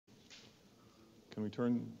Can we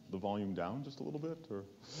turn the volume down just a little bit? Or it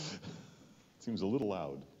seems a little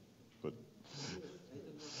loud, but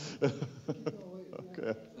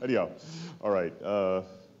okay. Anyhow, all right.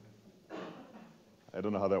 I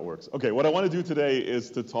don't know how that works. Okay, what I want to do today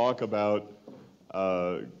is to talk about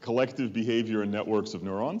collective behavior in networks of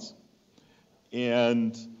neurons.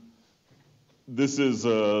 And this is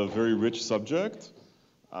a very rich subject.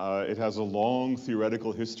 It has a long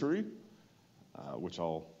theoretical history, which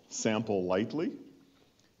I'll sample lightly.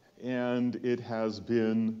 And it has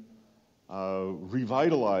been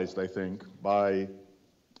revitalized, I think, by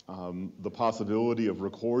the possibility of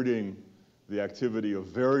recording the activity of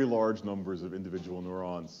very large numbers of individual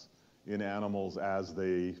neurons in animals as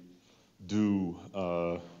they do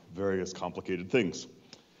various complicated things.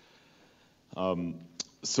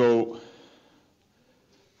 So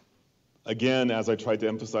again, as I tried to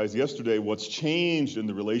emphasize yesterday, what's changed in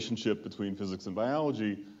the relationship between physics and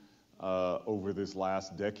biology over this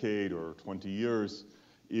last decade or 20 years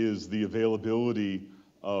is the availability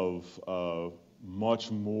of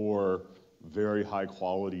much more very high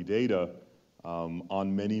quality data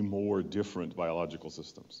on many more different biological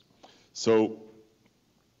systems. So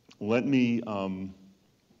let me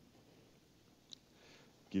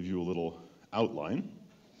give you a little outline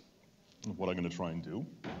of what I'm going to try and do.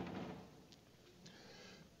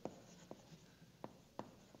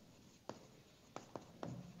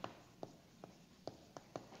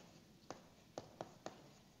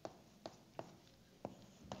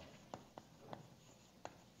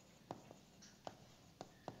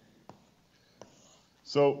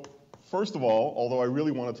 So first of all, although I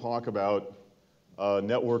really want to talk about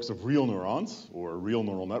networks of real neurons or real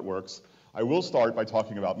neural networks, I will start by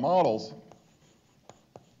talking about models,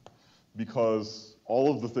 because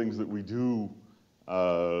all of the things that we do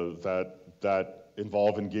that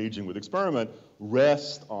involve engaging with experiment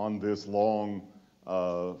rest on this long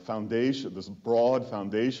foundation, this broad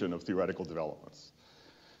foundation of theoretical developments.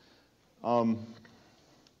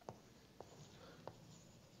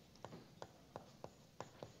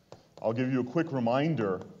 I'll give you a quick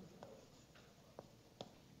reminder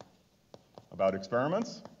about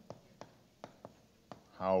experiments,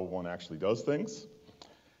 how one actually does things.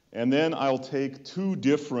 And then I'll take two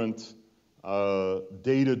different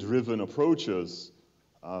data-driven approaches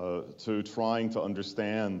to trying to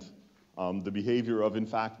understand the behavior of, in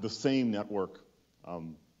fact, the same network,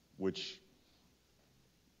 which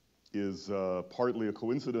is partly a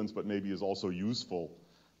coincidence, but maybe is also useful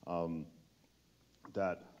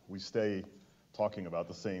that we stay talking about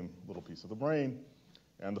the same little piece of the brain.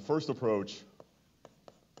 And the first approach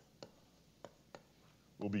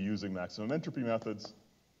will be using maximum entropy methods.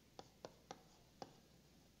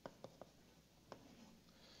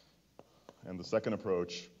 And the second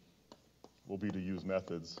approach will be to use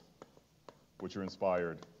methods which are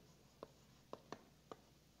inspired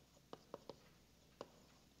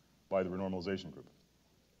by the renormalization group.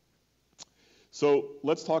 So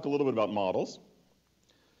let's talk a little bit about models.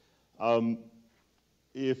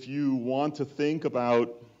 If you want to think about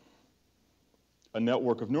a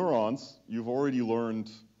network of neurons, you've already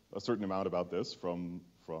learned a certain amount about this from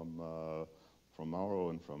Mauro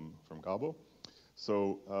and from Gabo.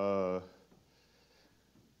 So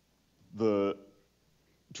the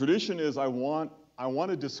tradition is I want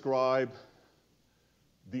to describe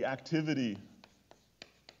the activity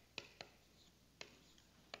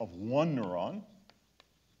of one neuron,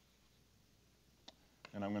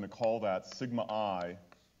 and I'm going to call that sigma I,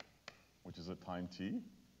 which is at time t.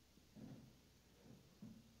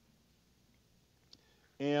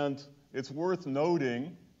 And it's worth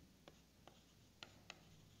noting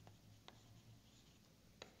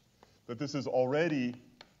that this is already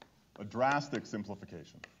a drastic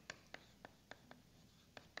simplification.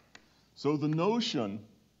 So the notion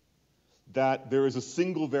that there is a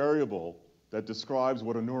single variable that describes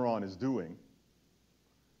what a neuron is doing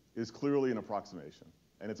is clearly an approximation,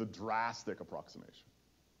 and it's a drastic approximation.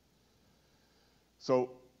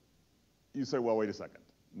 So you say, well, wait a second.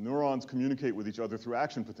 Neurons communicate with each other through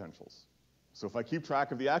action potentials. So if I keep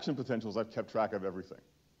track of the action potentials, I've kept track of everything.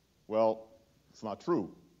 Well, it's not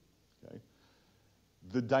true. Okay?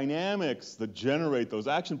 The dynamics that generate those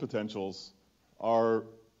action potentials are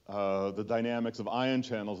the dynamics of ion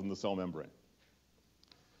channels in the cell membrane.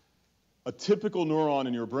 A typical neuron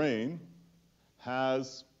in your brain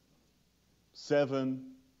has 7,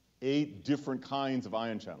 8 different kinds of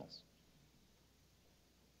ion channels.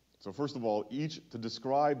 So first of all, to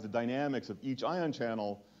describe the dynamics of each ion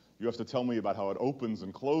channel, you have to tell me about how it opens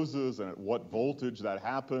and closes and at what voltage that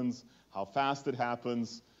happens, how fast it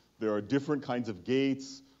happens. There are different kinds of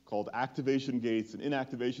gates called activation gates and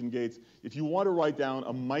inactivation gates. If you want to write down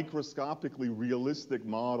a microscopically realistic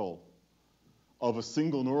model of a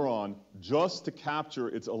single neuron just to capture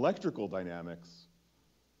its electrical dynamics,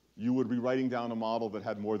 you would be writing down a model that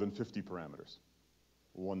had more than 50 parameters,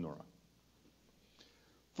 one neuron.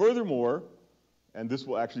 Furthermore, and this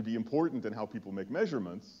will actually be important in how people make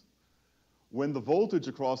measurements, when the voltage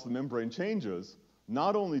across the membrane changes,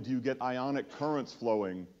 not only do you get ionic currents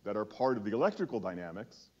flowing that are part of the electrical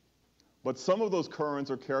dynamics, but some of those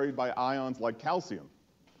currents are carried by ions like calcium.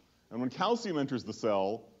 And when calcium enters the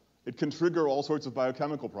cell, it can trigger all sorts of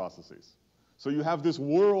biochemical processes. So you have this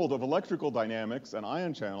world of electrical dynamics and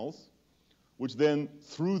ion channels, which then,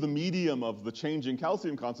 through the medium of the changing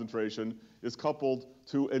calcium concentration, is coupled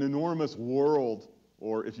to an enormous world,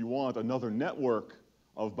 or if you want, another network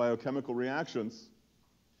of biochemical reactions,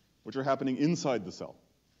 which are happening inside the cell.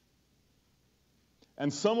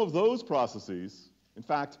 And some of those processes, in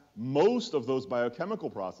fact, most of those biochemical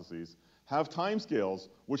processes, have timescales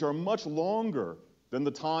which are much longer than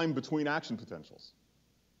the time between action potentials.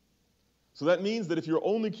 So that means that if you're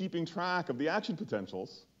only keeping track of the action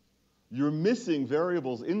potentials, you're missing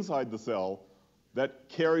variables inside the cell that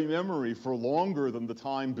carry memory for longer than the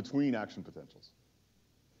time between action potentials.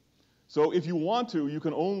 So if you want to, you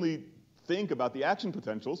can only think about the action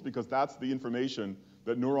potentials because that's the information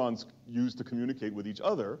that neurons use to communicate with each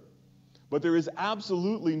other. But there is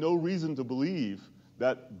absolutely no reason to believe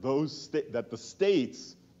that that the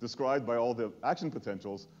states described by all the action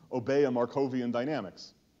potentials obey a Markovian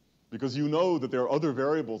dynamics, because you know that there are other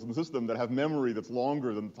variables in the system that have memory that's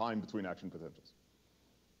longer than the time between action potentials.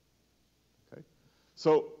 Okay?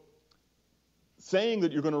 So saying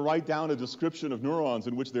that you're going to write down a description of neurons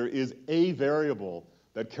in which there is a variable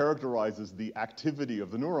that characterizes the activity of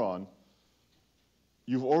the neuron,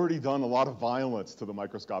 you've already done a lot of violence to the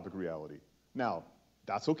microscopic reality. Now,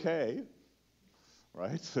 that's okay,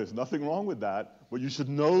 right? There's nothing wrong with that, but you should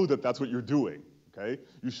know that that's what you're doing, okay?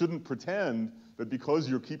 You shouldn't pretend that because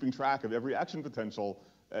you're keeping track of every action potential,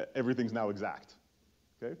 everything's now exact,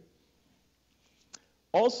 okay?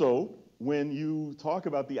 Also, when you talk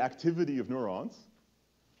about the activity of neurons,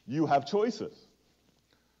 you have choices.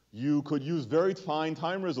 You could use very fine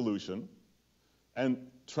time resolution and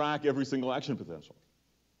track every single action potential.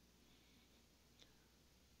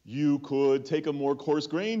 You could take a more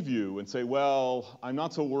coarse-grained view and say, well, I'm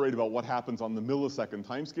not so worried about what happens on the millisecond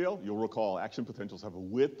timescale. You'll recall action potentials have a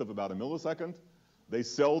width of about a millisecond. They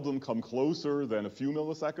seldom come closer than a few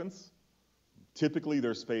milliseconds. Typically,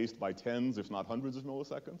 they're spaced by tens, if not hundreds of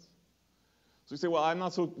milliseconds. So you say, well, I'm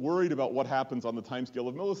not so worried about what happens on the timescale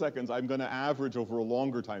of milliseconds. I'm going to average over a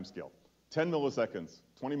longer timescale. 10 milliseconds,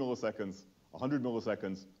 20 milliseconds, 100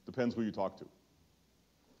 milliseconds, depends who you talk to.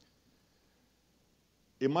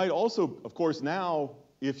 It might also, of course, now,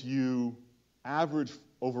 if you average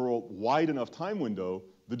over a wide enough time window,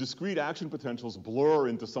 the discrete action potentials blur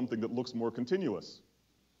into something that looks more continuous.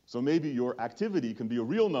 So maybe your activity can be a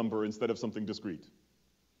real number instead of something discrete.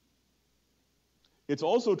 It's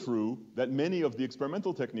also true that many of the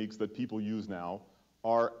experimental techniques that people use now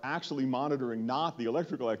are actually monitoring not the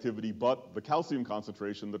electrical activity, but the calcium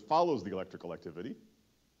concentration that follows the electrical activity.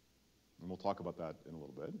 And we'll talk about that in a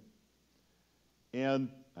little bit. And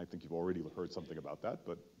I think you've already heard something about that,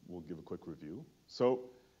 but we'll give a quick review. So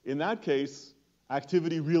in that case,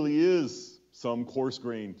 activity really is some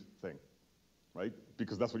coarse-grained thing, right?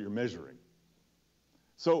 Because that's what you're measuring.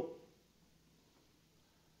 So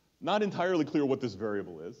not entirely clear what this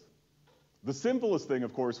variable is. The simplest thing,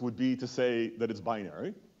 of course, would be to say that it's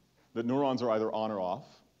binary, that neurons are either on or off.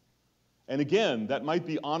 And again, that might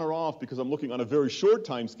be on or off because I'm looking on a very short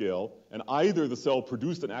time scale, and either the cell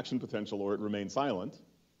produced an action potential or it remained silent.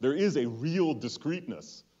 There is a real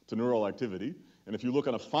discreteness to neural activity, and if you look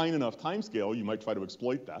on a fine enough time scale, you might try to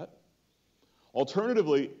exploit that.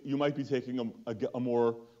 Alternatively, you might be taking a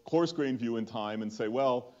more coarse-grained view in time and say,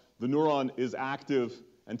 well, the neuron is active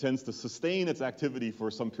and tends to sustain its activity for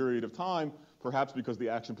some period of time, perhaps because the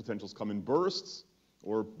action potentials come in bursts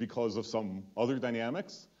or because of some other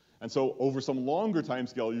dynamics. And so over some longer time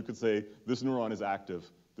scale, you could say this neuron is active,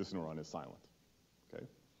 this neuron is silent. Okay?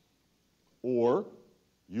 Or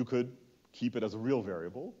you could keep it as a real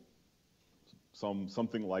variable,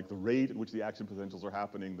 something like the rate at which the action potentials are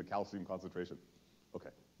happening, the calcium concentration.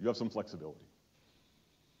 Okay, you have some flexibility.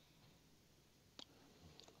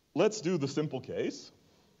 Let's do the simple case.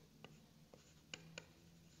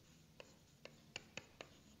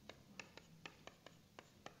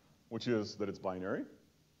 Which is that it's binary.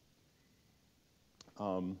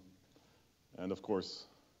 And of course,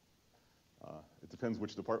 it depends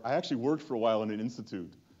which department. I actually worked for a while in an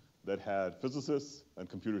institute that had physicists and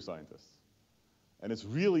computer scientists. And it's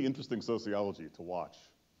really interesting sociology to watch.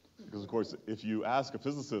 Because, of course, if you ask a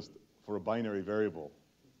physicist for a binary variable,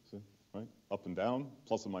 right, up and down,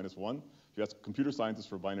 plus and minus 1, if you ask a computer scientist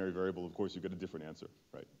for a binary variable, of course, you get a different answer,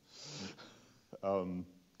 right?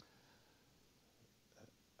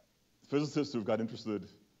 Physicists who've got interested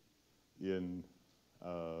in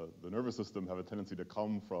the nervous system have a tendency to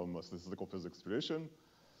come from a statistical physics tradition.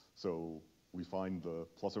 So we find the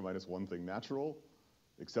plus or minus 1 thing natural,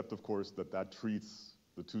 except, of course, that treats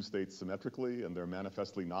the two states symmetrically, and they're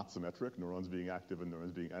manifestly not symmetric. Neurons being active and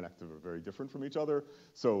neurons being inactive are very different from each other.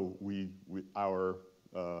 So our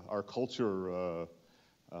culture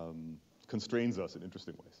constrains us in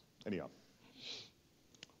interesting ways. Anyhow,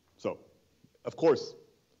 so of course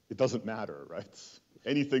it doesn't matter, right?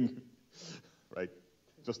 Anything, right?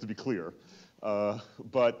 Just to be clear,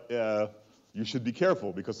 but you should be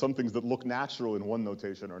careful because some things that look natural in one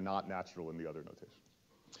notation are not natural in the other notation.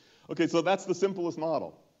 Okay, so that's the simplest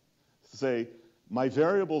model. To say, my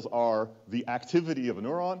variables are the activity of a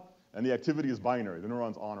neuron, and the activity is binary. The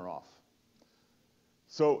neuron's on or off.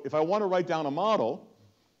 So if I want to write down a model,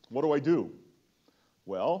 what do I do?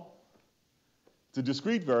 Well, it's a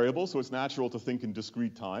discrete variable, so it's natural to think in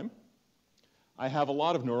discrete time. I have a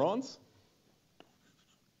lot of neurons.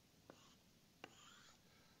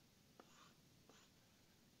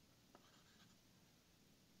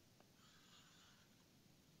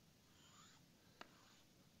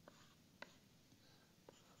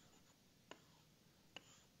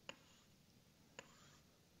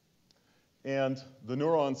 And the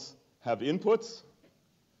neurons have inputs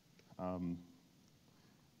along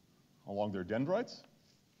their dendrites.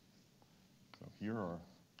 So here are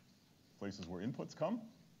places where inputs come.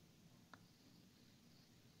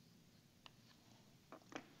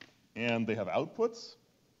 And they have outputs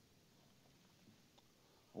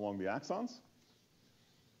along the axons,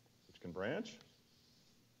 which can branch.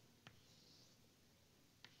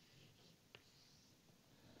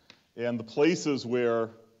 And the places where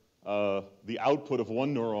the output of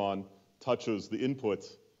one neuron touches the input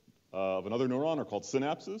of another neuron are called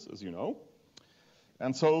synapses, as you know.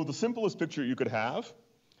 And so the simplest picture you could have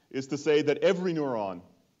is to say that every neuron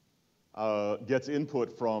gets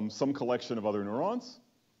input from some collection of other neurons,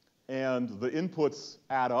 and the inputs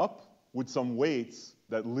add up with some weights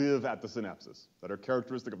that live at the synapses, that are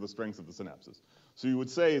characteristic of the strengths of the synapses. So you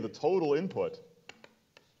would say the total input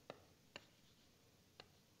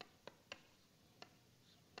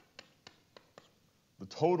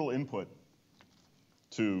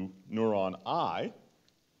to neuron I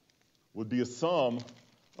would be a sum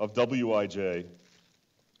of Wij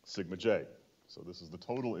sigma j. So this is the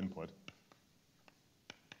total input.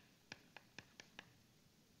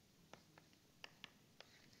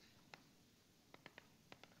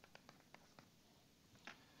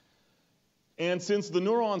 And since the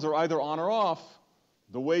neurons are either on or off,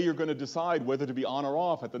 the way you're going to decide whether to be on or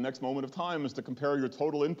off at the next moment of time is to compare your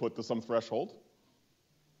total input to some threshold.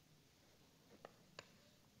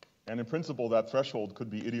 And in principle, that threshold could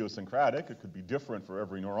be idiosyncratic. It could be different for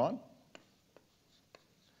every neuron.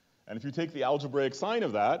 And if you take the algebraic sign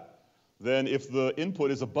of that, then if the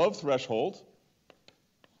input is above threshold,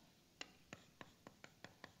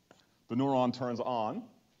 the neuron turns on.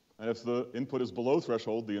 And if the input is below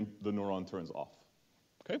threshold, the neuron turns off.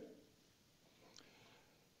 Okay?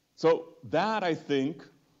 So that, I think,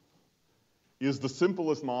 is the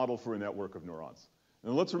simplest model for a network of neurons.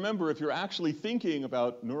 And let's remember, if you're actually thinking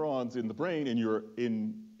about neurons in the brain, in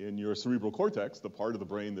your cerebral cortex, the part of the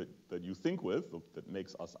brain that you think with, that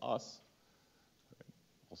makes us us,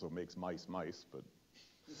 also makes mice mice, but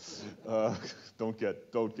don't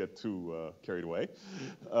get too carried away.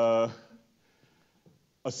 A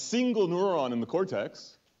single neuron in the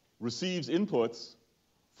cortex receives inputs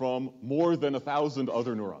from more than 1,000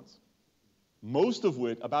 other neurons, most of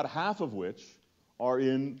which, about half of which, are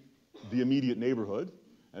in the immediate neighborhood,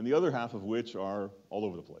 and the other half of which are all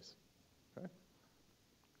over the place. Okay?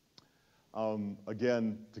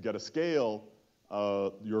 Again, to get a scale,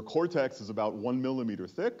 your cortex is about 1 millimeter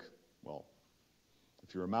thick. Well,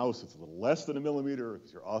 if you're a mouse, it's a little less than 1 millimeter.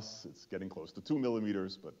 If you're us, it's getting close to 2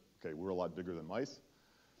 millimeters, but okay, we're a lot bigger than mice.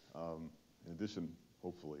 In addition,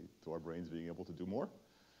 hopefully, to our brains being able to do more.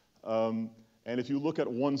 And if you look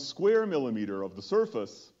at 1 square millimeter of the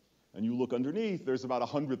surface, and you look underneath, there's about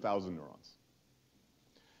 100,000 neurons.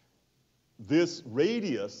 This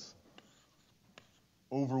radius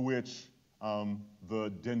over which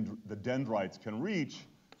the dendrites can reach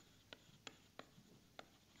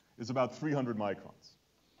is about 300 microns.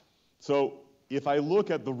 So if I look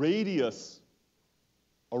at the radius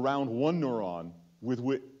around one neuron with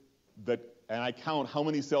which, and I count how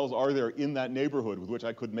many cells are there in that neighborhood with which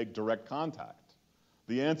I could make direct contact,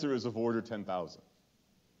 the answer is of order 10,000.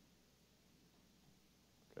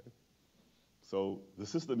 Okay? So the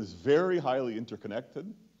system is very highly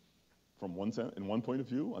interconnected from in one point of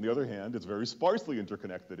view. On the other hand, it's very sparsely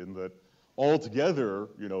interconnected in that altogether,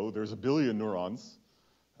 there's 1 billion neurons,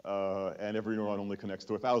 and every neuron only connects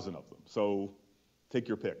to 1,000 of them. So take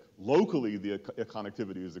your pick. Locally, the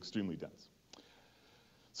connectivity is extremely dense.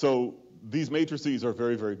 So these matrices are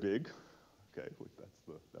very, very big. Okay,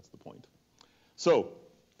 that's the point. So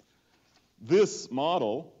this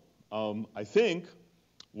model, I think,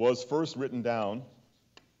 was first written down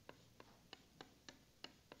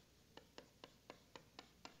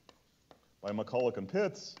by McCulloch and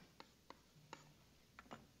Pitts,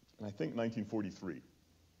 in, I think, 1943.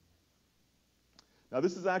 Now,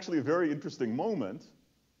 this is actually a very interesting moment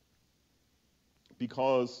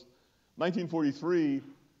because 1943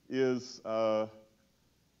 is,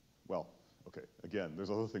 well, okay, again, there's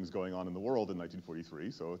other things going on in the world in 1943,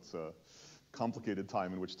 so it's a complicated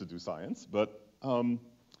time in which to do science. But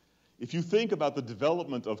if you think about the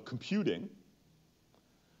development of computing,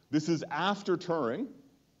 this is after Turing,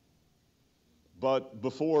 but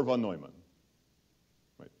before von Neumann.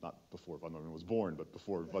 Right? Not before von Neumann was born, but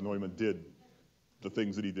before von Neumann did the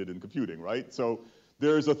things that he did in computing, right? So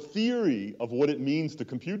there's a theory of what it means to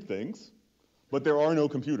compute things, but there are no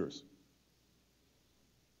computers.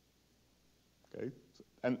 Okay?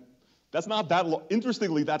 And that's not that long.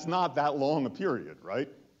 Interestingly, that's not that long a period, right?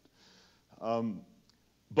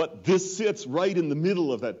 But this sits right in the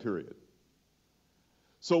middle of that period.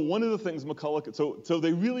 So one of the things McCulloch, so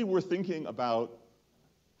they really were thinking about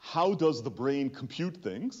how does the brain compute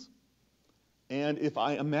things? And if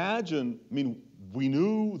I imagine, we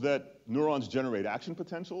knew that neurons generate action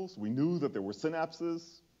potentials. We knew that there were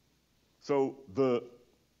synapses. So the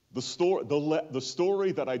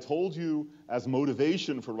story that I told you as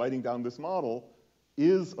motivation for writing down this model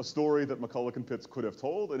is a story that McCulloch and Pitts could have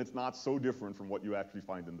told, and it's not so different from what you actually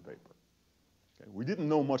find in the paper. Okay? We didn't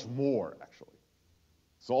know much more, actually.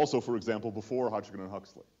 So also, for example, before Hodgkin and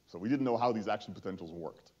Huxley. So we didn't know how these action potentials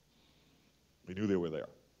worked. We knew they were there.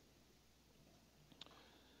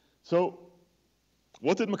 So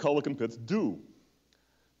what did McCulloch and Pitts do?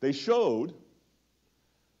 They showed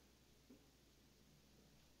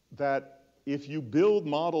that if you build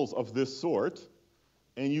models of this sort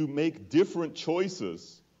and you make different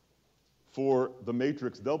choices for the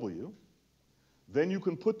matrix W, then you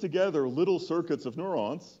can put together little circuits of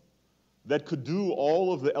neurons that could do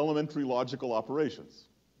all of the elementary logical operations.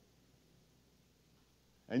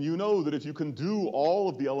 And you know that if you can do all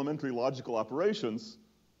of the elementary logical operations,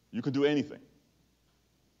 you can do anything.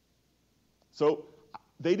 So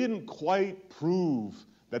they didn't quite prove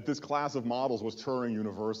that this class of models was Turing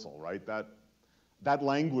universal, right? That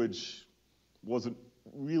language wasn't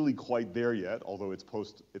really quite there yet, although it's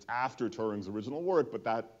after Turing's original work, but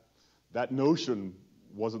that notion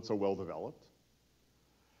wasn't so well developed.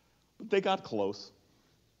 But they got close.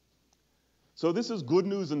 So this is good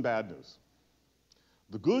news and bad news.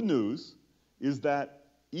 The good news is that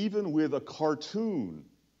even with a cartoon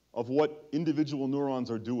of what individual neurons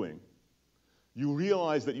are doing, you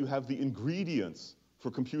realize that you have the ingredients for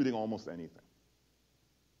computing almost anything.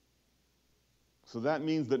 So that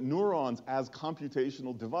means that neurons as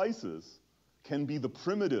computational devices can be the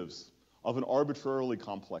primitives of an arbitrarily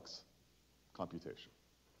complex computation.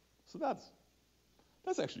 So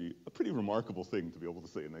that's actually a pretty remarkable thing to be able to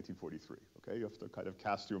say in 1943, okay? You have to kind of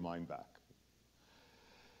cast your mind back.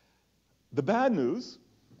 The bad news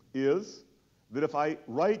is that if I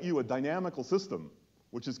write you a dynamical system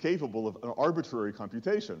which is capable of an arbitrary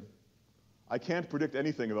computation, I can't predict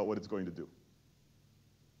anything about what it's going to do,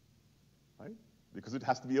 right? Because it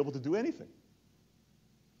has to be able to do anything.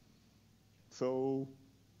 So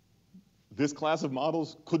this class of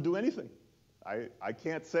models could do anything. I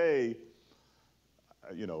can't say,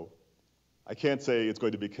 I can't say it's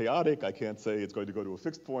going to be chaotic. I can't say it's going to go to a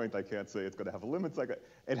fixed point. I can't say it's going to have limits.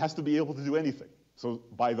 It has to be able to do anything. So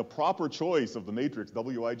by the proper choice of the matrix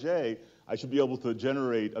Wij, I should be able to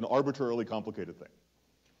generate an arbitrarily complicated thing.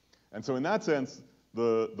 And so in that sense,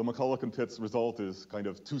 the McCulloch and Pitts result is kind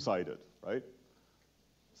of two-sided, right?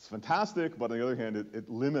 It's fantastic, but on the other hand, it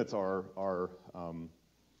limits our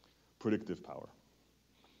predictive power.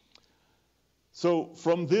 So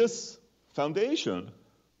from this foundation,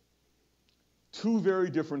 two very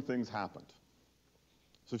different things happened.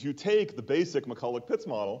 So if you take the basic McCulloch-Pitts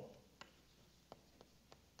model,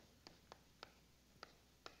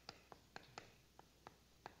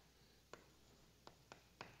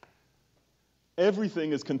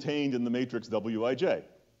 everything is contained in the matrix Wij.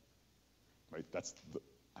 right?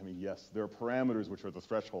 I mean, yes, there are parameters which are the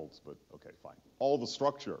thresholds, but okay, fine. All the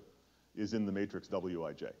structure is in the matrix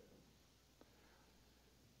Wij.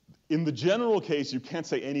 In the general case, you can't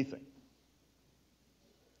say anything.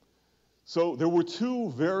 So there were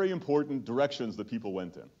two very important directions that people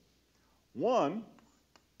went in. One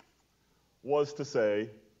was to say,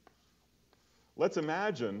 let's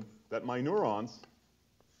imagine that my neurons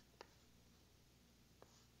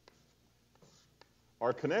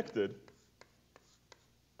are connected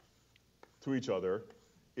to each other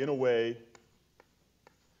in a way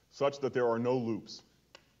such that there are no loops.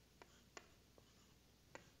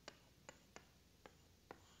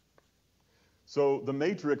 So the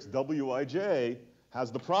matrix Wij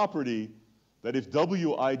has the property that if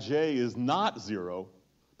Wij is not 0,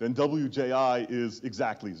 then Wji is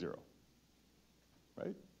exactly 0.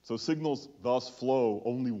 Right? So signals thus flow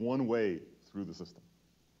only one way through the system.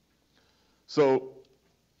 So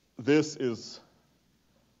this is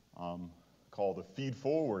called a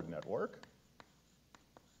feed-forward network.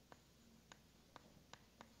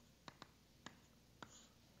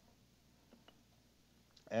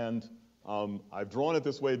 And I've drawn it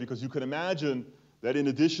this way because you can imagine that in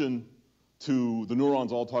addition to the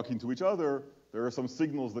neurons all talking to each other, there are some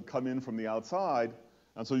signals that come in from the outside.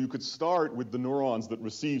 And so you could start with the neurons that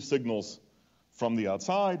receive signals from the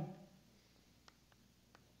outside.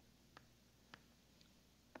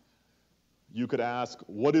 You could ask,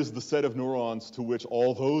 what is the set of neurons to which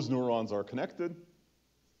all those neurons are connected?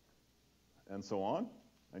 And so on.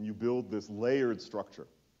 And you build this layered structure.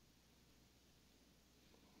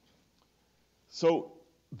 So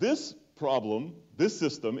this problem, this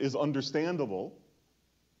system, is understandable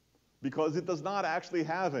because it does not actually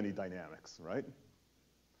have any dynamics, right?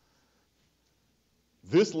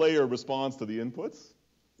 This layer responds to the inputs.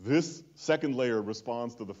 This second layer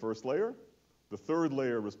responds to the first layer. The third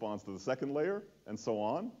layer responds to the second layer, and so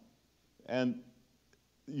on. And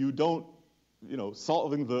you don't,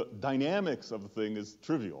 solving the dynamics of the thing is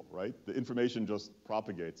trivial, right? The information just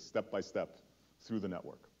propagates step by step through the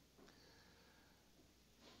network.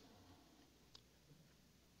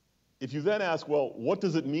 If you then ask, well, what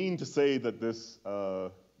does it mean to say that this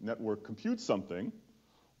network computes something?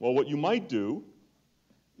 Well, what you might do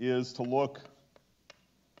is to look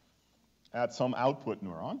at some output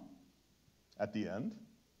neuron at the end.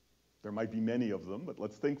 There might be many of them, but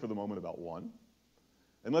let's think for the moment about one.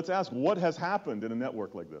 And let's ask, what has happened in a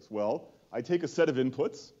network like this? Well, I take a set of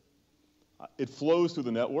inputs, it flows through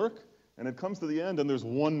the network, and it comes to the end, and there's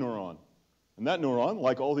one neuron. And that neuron,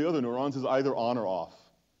 like all the other neurons, is either on or off.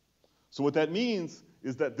 So what that means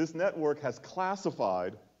is that this network has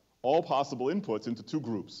classified all possible inputs into two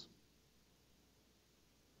groups.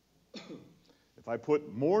 If I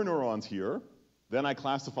put more neurons here, then I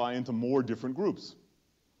classify into more different groups.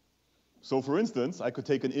 So for instance, I could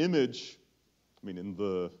take an image, in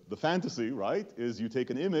the fantasy, right, is you take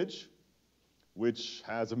an image which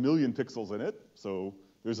has 1 million pixels in it, so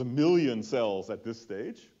there's 1 million cells at this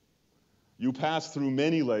stage. You pass through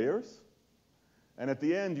many layers, and at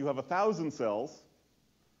the end you have 1,000 cells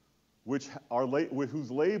which are whose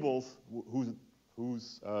labels,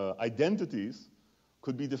 whose identities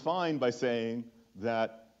could be defined by saying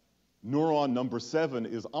that neuron number 7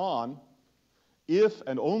 is on if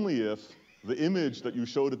and only if the image that you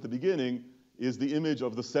showed at the beginning is the image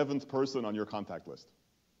of the 7th person on your contact list.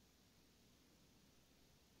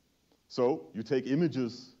 So you take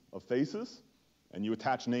images of faces and you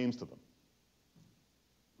attach names to them.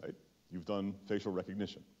 Right? You've done facial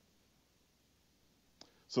recognition.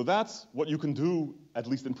 So that's what you can do, at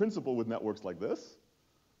least in principle, with networks like this.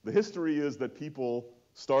 The history is that people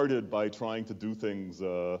started by trying to do things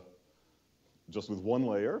just with one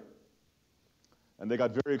layer. And they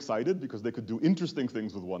got very excited because they could do interesting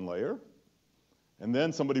things with one layer. And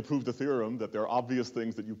then somebody proved a theorem that there are obvious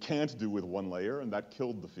things that you can't do with one layer, and that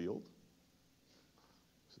killed the field.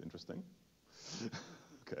 It's interesting.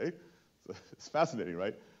 Okay, so it's fascinating,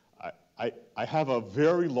 right? I have a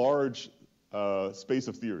very large space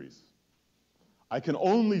of theories. I can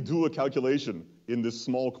only do a calculation in this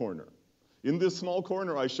small corner. In this small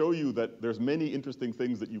corner, I show you that there's many interesting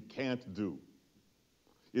things that you can't do.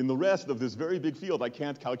 In the rest of this very big field, I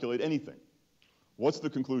can't calculate anything. What's the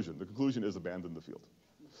conclusion? The conclusion is abandon the field.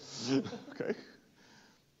 Okay?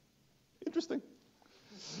 Interesting.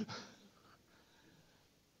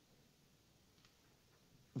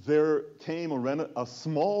 There came a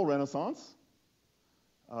small renaissance,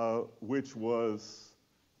 which was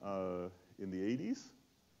in the 80s,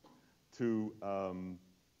 to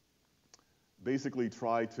basically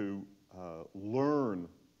try to learn.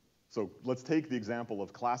 So let's take the example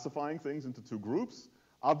of classifying things into two groups.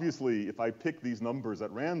 Obviously, if I pick these numbers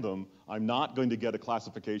at random, I'm not going to get a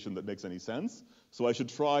classification that makes any sense. So I should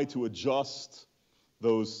try to adjust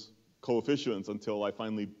those coefficients until I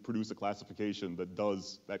finally produce a classification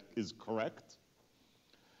that is correct.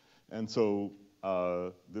 And so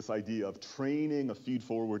this idea of training a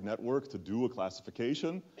feed-forward network to do a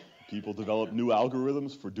classification, people develop new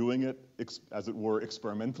algorithms for doing it, as it were,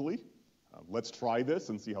 experimentally. Let's try this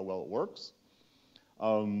and see how well it works.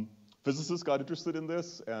 Physicists got interested in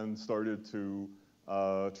this and started to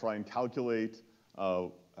try and calculate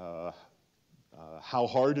how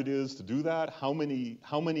hard it is to do that, how many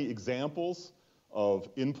examples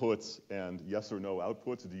of inputs and yes or no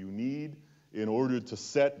outputs do you need in order to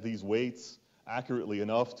set these weights accurately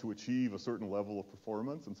enough to achieve a certain level of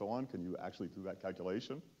performance and so on. Can you actually do that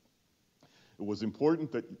calculation? It was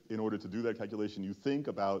important that in order to do that calculation, you think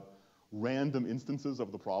about random instances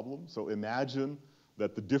of the problem. So imagine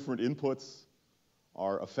that the different inputs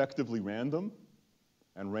are effectively random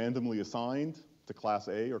and randomly assigned to class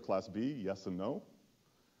A or class B, yes and no.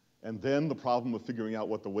 And then the problem of figuring out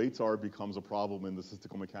what the weights are becomes a problem in the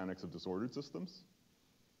statistical mechanics of disordered systems.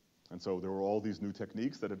 And so there were all these new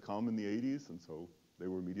techniques that had come in the 80s, and so they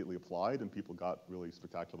were immediately applied, and people got really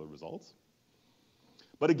spectacular results.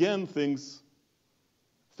 But again, things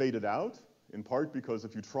faded out, in part because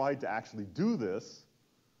if you tried to actually do this,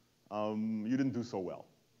 you didn't do so well.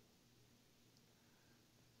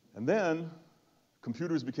 And then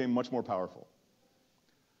computers became much more powerful,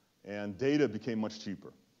 and data became much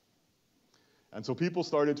cheaper. And so people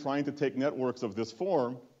started trying to take networks of this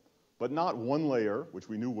form, but not one layer, which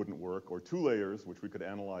we knew wouldn't work, or 2 layers, which we could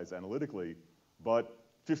analyze analytically, but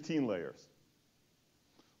 15 layers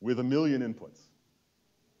with 1 million inputs.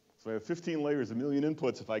 So I have 15 layers, 1 million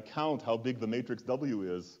inputs. If I count how big the matrix W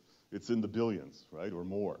is, it's in the billions, right, or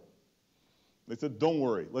more. They said, don't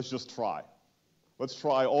worry, let's just try. Let's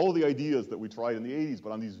try all the ideas that we tried in the 80s,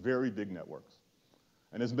 but on these very big networks.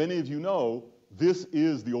 And as many of you know, this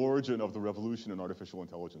is the origin of the revolution in artificial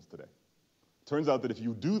intelligence today. It turns out that if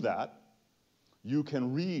you do that, you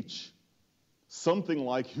can reach something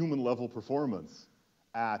like human-level performance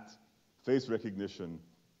at face recognition,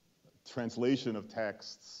 translation of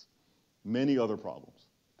texts, many other problems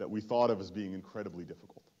that we thought of as being incredibly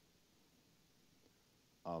difficult.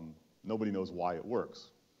 Nobody knows why it works,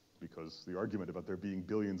 because the argument about there being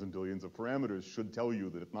billions and billions of parameters should tell you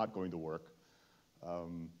that it's not going to work,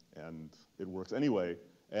 and it works anyway.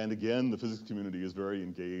 And again, the physics community is very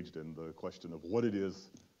engaged in the question of what it is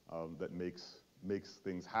that makes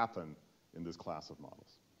things happen in this class of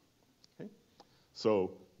models. Okay?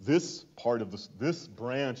 So this part of this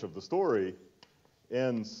branch of the story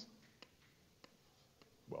ends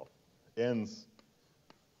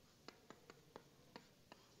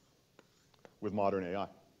with modern AI.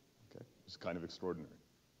 Okay? It's kind of extraordinary.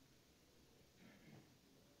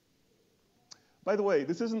 By the way,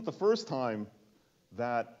 this isn't the first time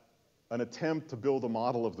that an attempt to build a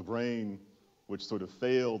model of the brain, which sort of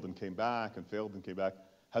failed and came back and failed and came back,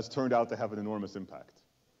 has turned out to have an enormous impact.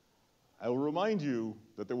 I will remind you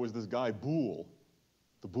that there was this guy, Boole,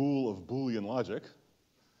 the Boole of Boolean logic.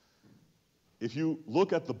 If you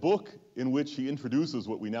look at the book in which he introduces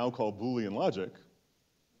what we now call Boolean logic,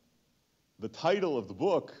 the title of the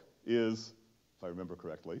book is, if I remember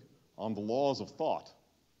correctly, On the Laws of Thought.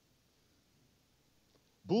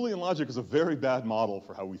 Boolean logic is a very bad model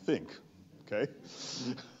for how we think, okay?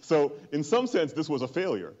 So in some sense, this was a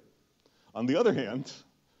failure. On the other hand,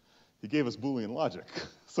 he gave us Boolean logic.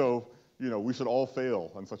 So, you know, we should all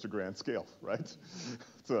fail on such a grand scale, right?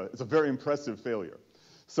 It's a very impressive failure.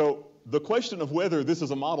 So the question of whether this is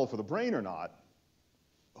a model for the brain or not,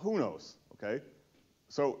 who knows, okay?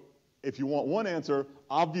 So if you want one answer,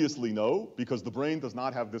 obviously no, because the brain does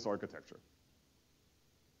not have this architecture.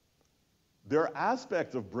 There are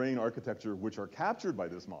aspects of brain architecture which are captured by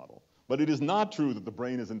this model, but it is not true that the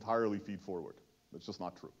brain is entirely feed-forward. That's just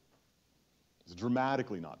not true. It's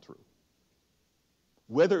dramatically not true.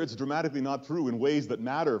 Whether it's dramatically not true in ways that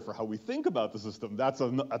matter for how we think about the system, that's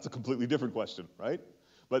a completely different question, right?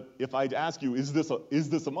 But if I'd ask you, is this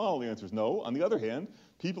a model? The answer is no. On the other hand,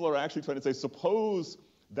 people are actually trying to say, suppose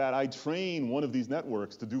that I train one of these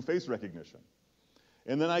networks to do face recognition.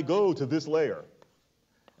 And then I go to this layer,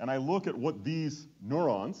 and I look at what these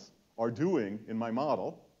neurons are doing in my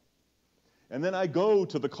model. And then I go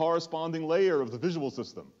to the corresponding layer of the visual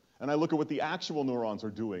system, and I look at what the actual neurons are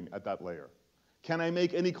doing at that layer. Can I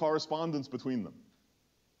make any correspondence between them?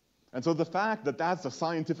 And so the fact that that's a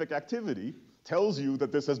scientific activity tells you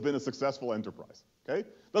that this has been a successful enterprise, okay?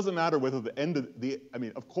 Doesn't matter whether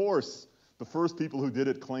of course, the first people who did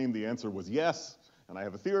it claimed the answer was yes, and I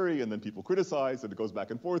have a theory, and then people criticize, and it goes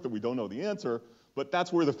back and forth, and we don't know the answer, but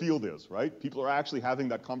that's where the field is, right? People are actually having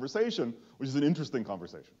that conversation, which is an interesting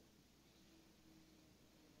conversation.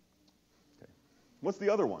 Okay. What's the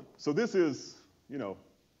other one? So this is, you know,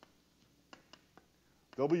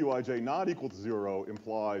 Wij not equal to 0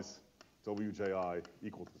 implies Wji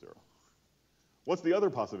equal to 0. What's the other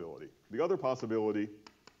possibility? The other possibility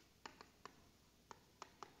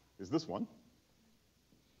is this one.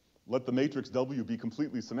 Let the matrix W be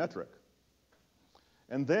completely symmetric.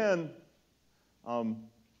 And then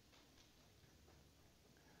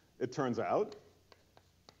it turns out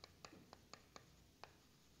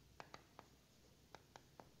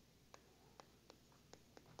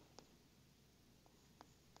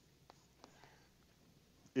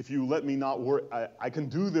if you let me not worry, I can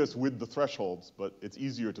do this with the thresholds, but it's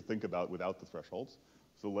easier to think about without the thresholds.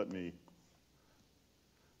 So let me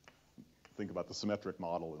think about the symmetric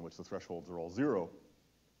model in which the thresholds are all 0.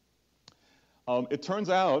 It turns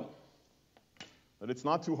out that it's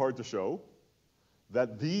not too hard to show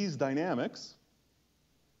that these dynamics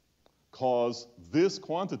cause this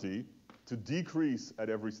quantity to decrease at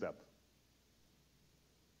every step.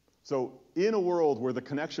 So in a world where the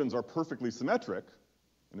connections are perfectly symmetric,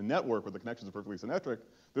 in a network where the connections are perfectly symmetric,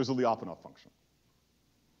 there's a Lyapunov function.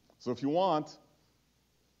 So if you want,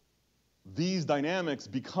 these dynamics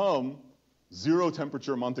become 0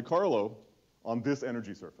 temperature Monte Carlo on this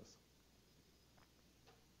energy surface.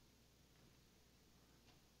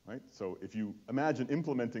 Right? So if you imagine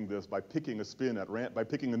implementing this by picking a spin by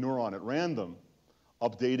picking a neuron at random,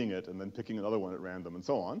 updating it, and then picking another one at random, and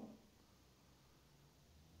so on.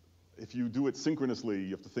 If you do it synchronously, you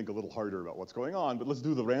have to think a little harder about what's going on, but let's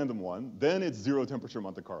do the random one. Then it's 0 temperature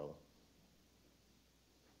Monte Carlo.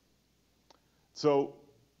 So,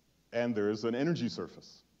 and there's an energy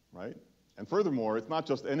surface, right? And furthermore, it's not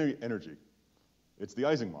just any energy. It's the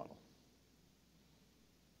Ising model.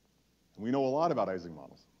 And we know a lot about Ising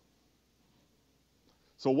models.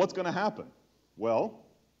 So what's going to happen? Well,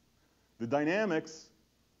 the dynamics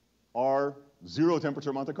are 0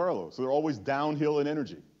 temperature Monte Carlo, so they're always downhill in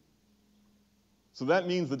energy. So that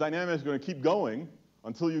means the dynamic is going to keep going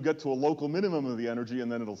until you get to a local minimum of the energy,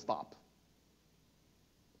 and then it'll stop.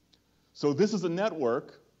 So this is a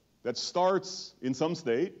network that starts in some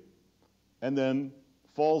state and then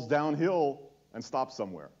falls downhill and stops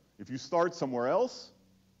somewhere. If you start somewhere else,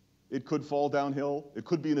 it could fall downhill. It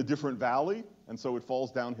could be in a different valley, and so it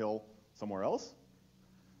falls downhill somewhere else.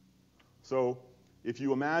 So if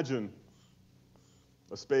you imagine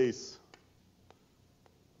a space,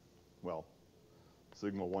 well,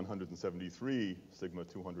 sigma 173, sigma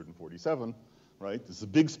 247, right? This is a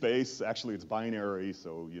big space. Actually, it's binary,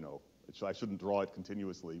 so, you know, I shouldn't draw it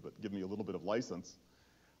continuously, but give me a little bit of license.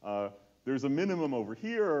 There's a minimum over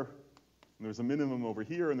here, and there's a minimum over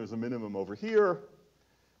here, and there's a minimum over here.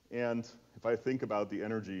 And if I think about the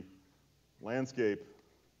energy landscape,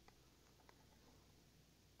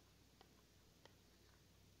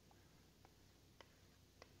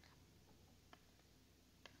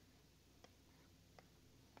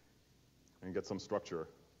 and get some structure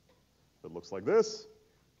that looks like this.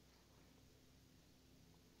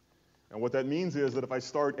 And what that means is that if I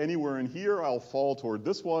start anywhere in here, I'll fall toward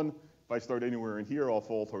this one. If I start anywhere in here, I'll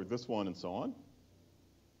fall toward this one, and so on.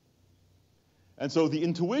 And so the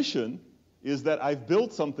intuition is that I've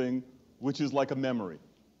built something which is like a memory,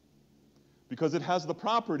 because it has the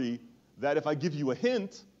property that if I give you a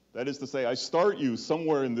hint, that is to say, I start you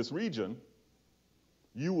somewhere in this region,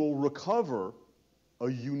 you will recover a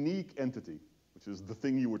unique entity, which is the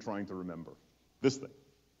thing you were trying to remember, this thing.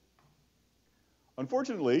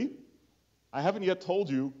 Unfortunately, I haven't yet told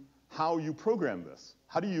you how you program this.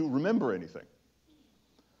 How do you remember anything?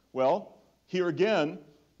 Well, here again,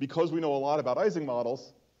 because we know a lot about Ising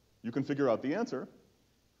models, you can figure out the answer.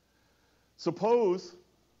 Suppose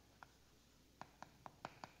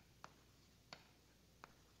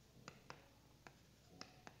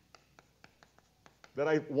that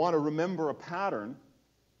I want to remember a pattern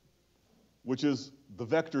which is the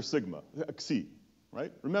vector sigma, xi,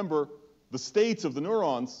 right? Remember, the states of the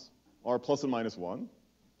neurons are plus and minus 1.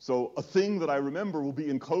 So a thing that I remember will be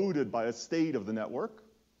encoded by a state of the network.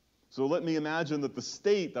 So let me imagine that the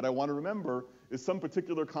state that I want to remember is some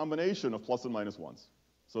particular combination of plus and minus 1s.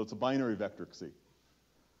 So it's a binary vector xi.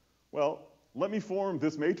 Well, let me form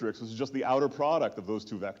this matrix, which is just the outer product of those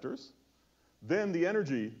two vectors. Then the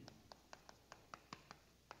energy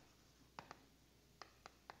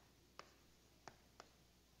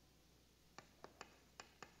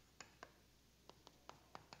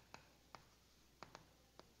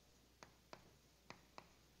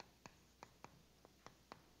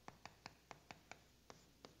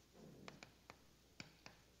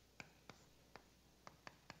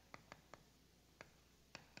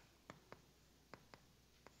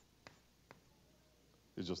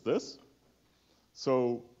is just this.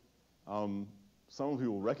 So some of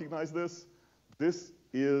you will recognize this. This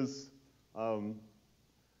is,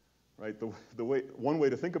 right, one way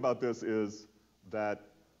to think about this is that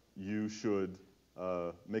you should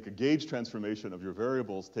make a gauge transformation of your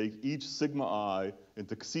variables, take each sigma I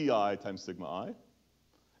into xi times sigma I,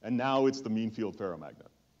 and now it's the mean field ferromagnet.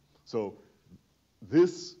 So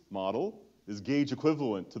this model is gauge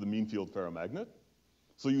equivalent to the mean field ferromagnet.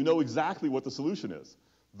 So you know exactly what the solution is.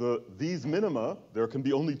 These minima, there can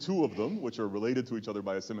be only two of them, which are related to each other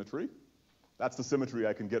by a symmetry. That's the symmetry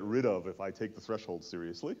I can get rid of if I take the threshold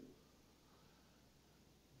seriously.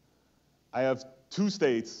 I have two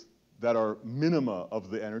states that are minima of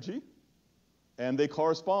the energy, and they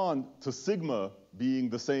correspond to sigma being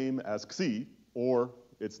the same as xi, or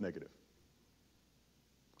it's negative.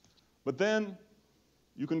 But then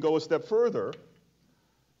you can go a step further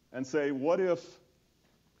and say, what if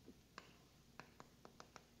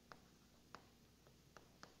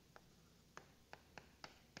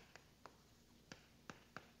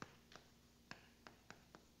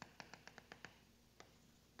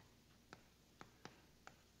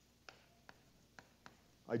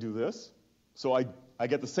I do this? So I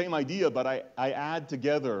get the same idea, but I add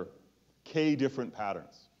together k different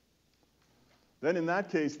patterns. Then in that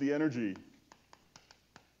case, the energy,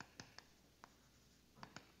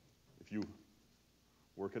 if you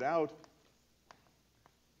work it out,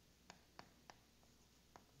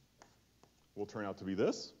 will turn out to be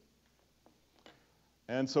this.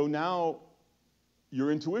 And so now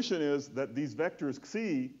your intuition is that these vectors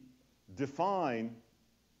xi define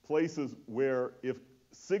places where if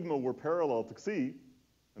sigma were parallel to xi,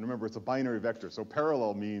 and remember it's a binary vector, so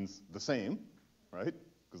parallel means the same, right?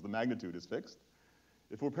 Because the magnitude is fixed.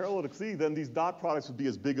 If we're parallel to xi, then these dot products would be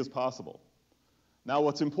as big as possible. Now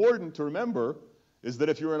what's important to remember is that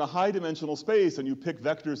if you're in a high dimensional space and you pick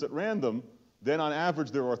vectors at random, then on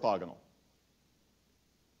average they're orthogonal.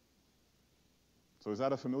 So is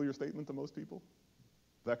that a familiar statement to most people?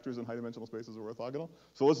 Vectors in high dimensional spaces are orthogonal?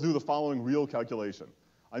 So let's do the following real calculation.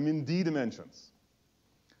 I'm in d dimensions.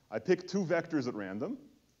 I pick two vectors at random.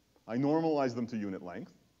 I normalize them to unit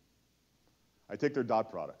length. I take their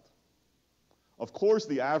dot product. Of course,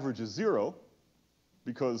 the average is 0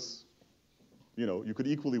 because, you could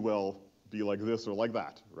equally well be like this or like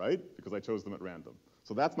that, right? Because I chose them at random.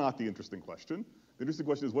 So that's not the interesting question. The interesting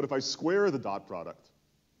question is, what if I square the dot product?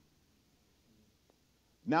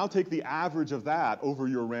 Now take the average of that over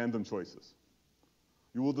your random choices.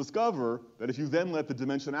 You will discover that if you then let the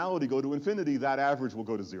dimensionality go to infinity, that average will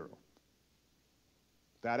go to 0.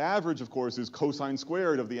 That average, of course, is cosine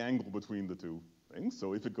squared of the angle between the two things.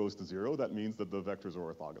 So if it goes to 0, that means that the vectors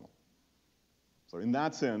are orthogonal. So in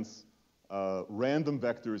that sense, random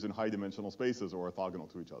vectors in high dimensional spaces are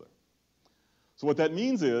orthogonal to each other. So what that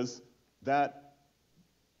means is that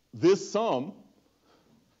this sum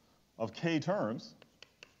of k terms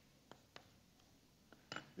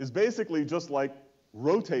is basically just like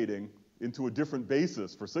rotating into a different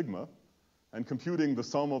basis for sigma and computing the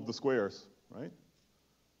sum of the squares, right?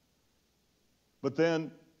 But then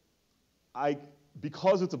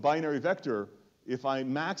because it's a binary vector, if I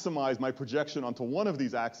maximize my projection onto one of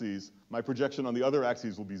these axes, my projection on the other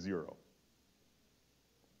axes will be 0.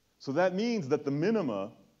 So that means that the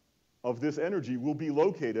minima of this energy will be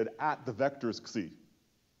located at the vectors xi.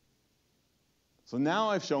 So now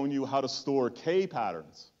I've shown you how to store k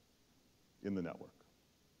patterns in the network.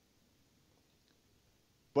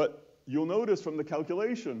 But you'll notice from the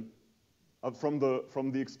calculation, from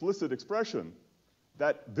the explicit expression,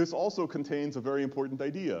 that this also contains a very important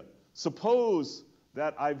idea. Suppose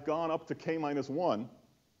that I've gone up to k minus 1,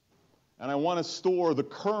 and I want to store the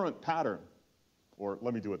current pattern. Or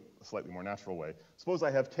let me do it a slightly more natural way. Suppose I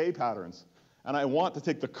have k patterns, and I want to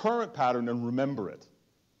take the current pattern and remember it.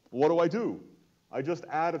 What do? I just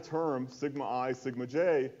add a term, sigma I, sigma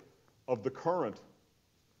j, of the current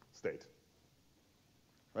state,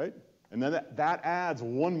 right? And then that adds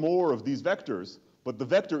one more of these vectors, but the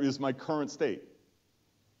vector is my current state.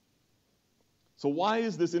 So why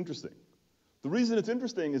is this interesting? The reason it's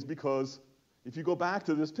interesting is because if you go back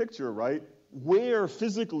to this picture, right, where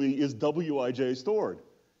physically is Wij stored?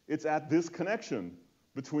 It's at this connection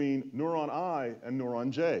between neuron I and neuron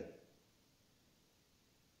J.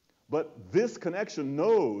 But this connection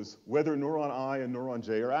knows whether neuron I and neuron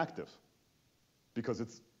J are active, because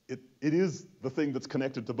it is the thing that's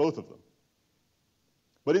connected to both of them.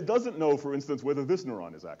 But it doesn't know, for instance, whether this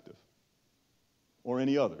neuron is active or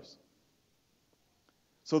any others.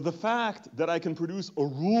 So the fact that I can produce a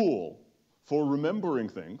rule for remembering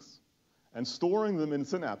things and storing them in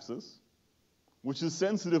synapses which is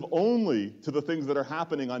sensitive only to the things that are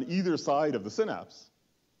happening on either side of the synapse,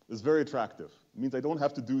 is very attractive. It means I don't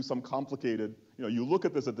have to do some complicated, you look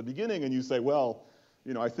at this at the beginning and you say, well,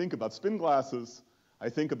 I think about spin glasses, I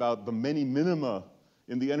think about the many minima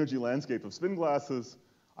in the energy landscape of spin glasses.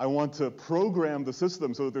 I want to program the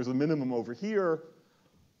system so that there's a minimum over here.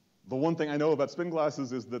 The one thing I know about spin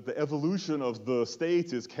glasses is that the evolution of the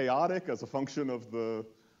states is chaotic as a function of the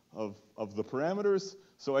parameters.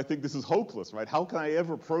 So I think this is hopeless, right? How can I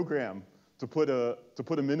ever program to put a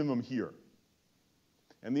minimum here?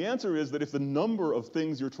 And the answer is that if the number of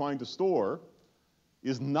things you're trying to store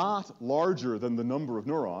is not larger than the number of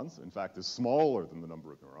neurons, in fact is smaller than the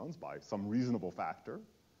number of neurons by some reasonable factor,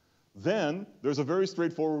 then there's a very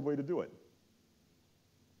straightforward way to do it.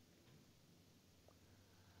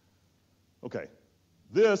 Okay,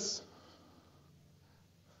 this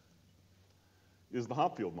is the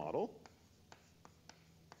Hopfield model.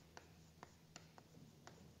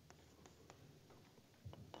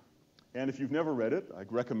 And if you've never read it, I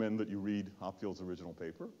recommend that you read Hopfield's original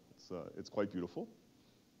paper. It's quite beautiful.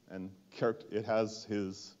 And it has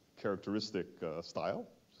his characteristic style,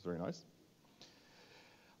 which is very nice.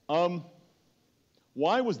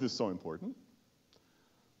 Why was this so important?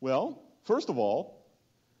 Well, first of all,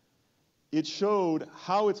 it showed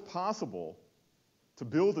how it's possible to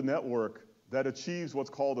build a network that achieves what's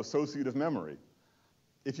called associative memory.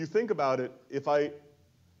 If you think about it, if I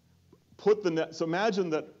put so imagine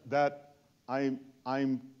that I'm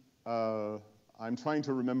trying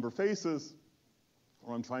to remember faces,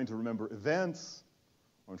 or I'm trying to remember events,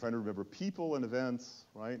 or I'm trying to remember people and events,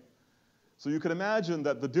 right? So you can imagine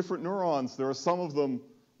that the different neurons, there are some of them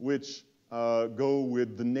which go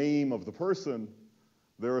with the name of the person.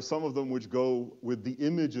 There are some of them which go with the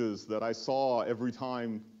images that I saw every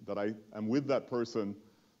time that I am with that person.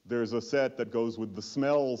 There's a set that goes with the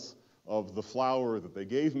smells of the flower that they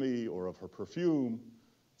gave me or of her perfume,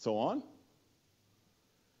 so on.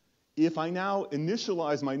 If I now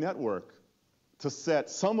initialize my network to set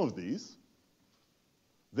some of these,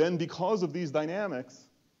 then because of these dynamics,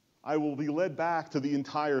 I will be led back to the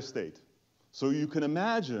entire state. So you can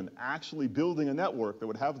imagine actually building a network that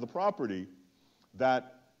would have the property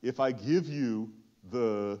that if I give you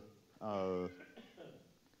the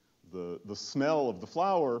smell of the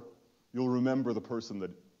flower, you'll remember the person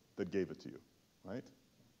that gave it to you, right?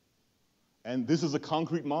 And this is a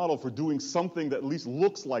concrete model for doing something that at least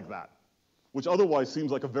looks like that, which otherwise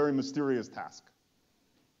seems like a very mysterious task.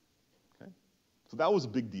 Okay? So that was a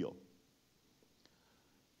big deal.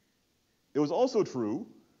 It was also true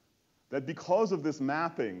that because of this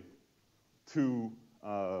mapping to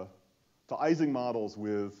Ising models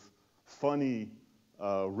with funny,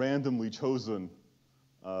 randomly chosen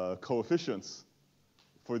coefficients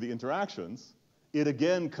for the interactions, it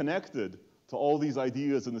again connected to all these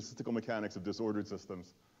ideas in the statistical mechanics of disordered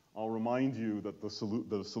systems. I'll remind you that the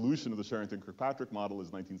solution of the Sherrington-Kirkpatrick model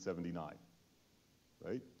is 1979,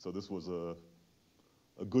 right? So this was a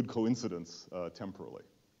good coincidence temporally.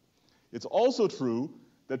 It's also true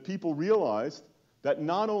that people realized that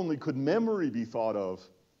not only could memory be thought of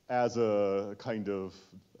as a kind of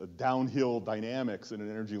a downhill dynamics in an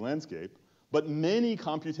energy landscape, but many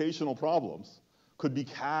computational problems could be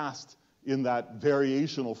cast in that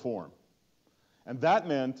variational form. And that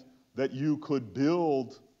meant that you could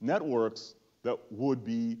build networks that would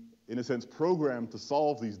be, in a sense, programmed to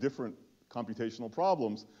solve these different computational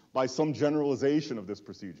problems by some generalization of this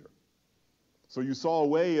procedure. So you saw a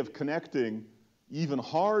way of connecting even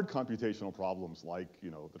hard computational problems like,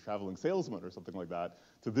 the traveling salesman or something like that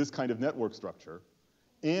to this kind of network structure,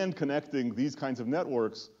 and connecting these kinds of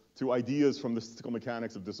networks to ideas from the statistical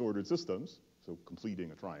mechanics of disordered systems, so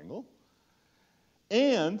completing a triangle.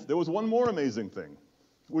 And there was one more amazing thing,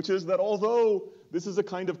 which is that although this is a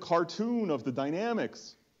kind of cartoon of the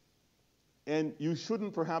dynamics, and you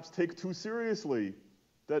shouldn't perhaps take too seriously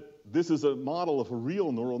that this is a model of a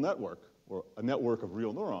real neural network, or a network of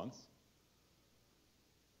real neurons,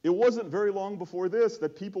 it wasn't very long before this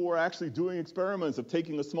that people were actually doing experiments of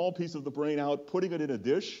taking a small piece of the brain out, putting it in a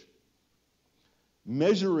dish,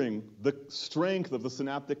 measuring the strength of the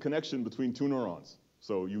synaptic connection between two neurons.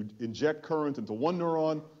 So you inject current into one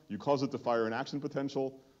neuron, you cause it to fire an action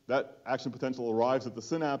potential, that action potential arrives at the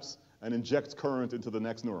synapse and injects current into the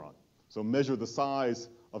next neuron. So measure the size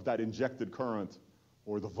of that injected current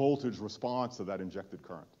or the voltage response to that injected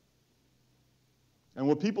current. And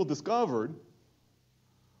what people discovered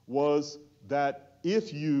was that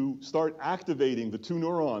if you start activating the two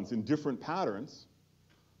neurons in different patterns,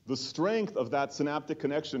 the strength of that synaptic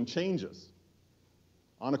connection changes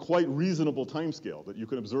on a quite reasonable timescale that you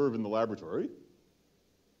can observe in the laboratory.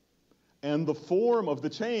 And the form of the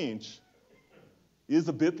change is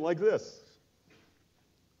a bit like this.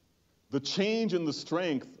 The change in the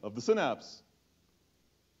strength of the synapse,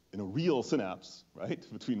 in a real synapse, right,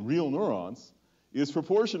 between real neurons, is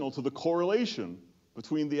proportional to the correlation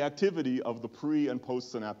between the activity of the pre- and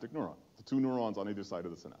postsynaptic neuron, the two neurons on either side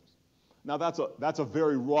of the synapse. Now, that's a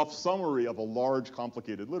very rough summary of a large,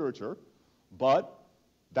 complicated literature, but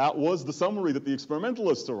that was the summary that the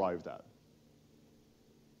experimentalists arrived at.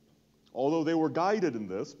 Although they were guided in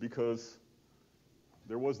this because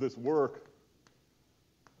there was this work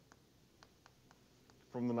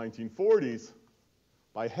from the 1940s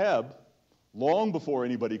by Hebb, long before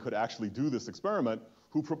anybody could actually do this experiment,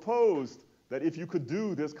 who proposed that if you could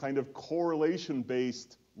do this kind of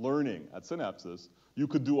correlation-based learning at synapses, you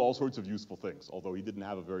could do all sorts of useful things, although he didn't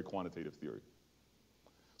have a very quantitative theory.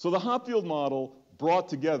 So the Hopfield model brought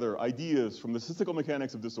together ideas from the statistical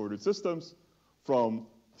mechanics of disordered systems, from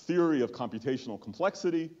theory of computational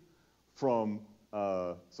complexity, from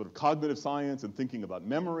sort of cognitive science and thinking about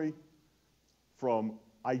memory, from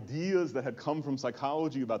ideas that had come from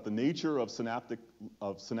psychology about the nature of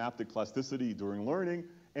synaptic plasticity during learning,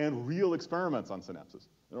 and real experiments on synapses.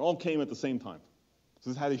 It all came at the same time. So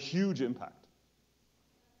this had a huge impact.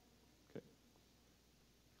 Okay.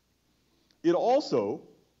 It also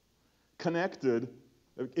connected,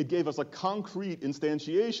 it gave us a concrete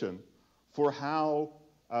instantiation for how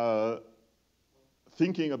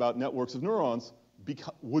thinking about networks of neurons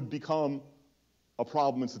would become a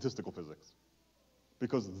problem in statistical physics.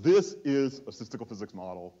 Because this is a statistical physics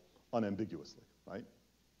model unambiguously, right?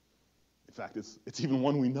 In fact, it's even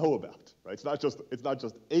one we know about, right? It's not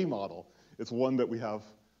just a model, it's one that we have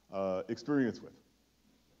experience with.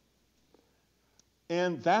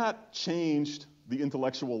 And that changed the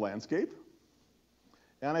intellectual landscape.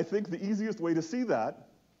 And I think the easiest way to see that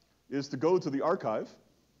is to go to the archive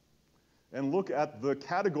and look at the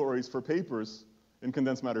categories for papers in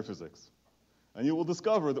condensed matter physics. And you will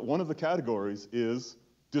discover that one of the categories is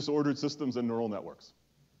disordered systems and neural networks.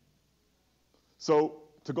 So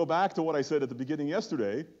to go back to what I said at the beginning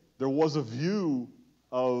yesterday, there was a view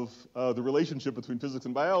of the relationship between physics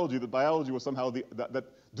and biology, that biology was somehow that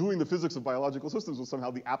doing the physics of biological systems was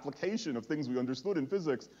somehow the application of things we understood in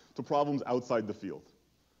physics to problems outside the field.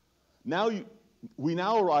 We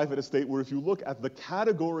now arrive at a state where if you look at the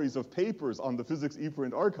categories of papers on the physics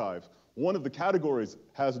ePrint archive, one of the categories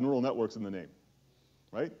has neural networks in the name,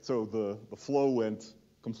 right? So the flow went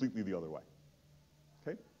completely the other way,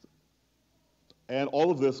 okay? And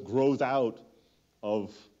all of this grows out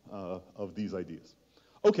of these ideas.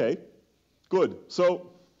 Okay, good.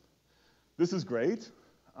 So this is great,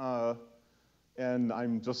 and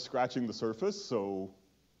I'm just scratching the surface, so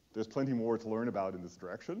there's plenty more to learn about in this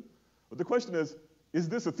direction. But the question is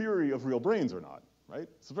this a theory of real brains or not, right?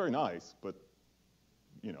 It's very nice, but,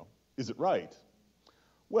 you know, is it right?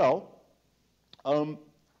 Well,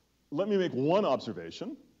 let me make one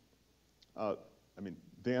observation. I mean,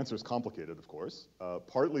 the answer is complicated, of course,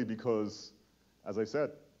 partly because, as I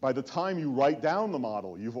said, by the time you write down the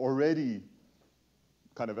model, you've already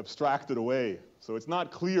kind of abstracted away. So it's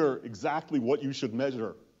not clear exactly what you should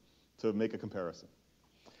measure to make a comparison.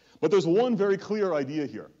 But there's one very clear idea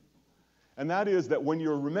here. And that is that when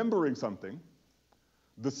you're remembering something,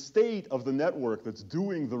 the state of the network that's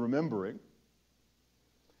doing the remembering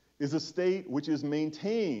is a state which is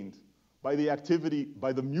maintained by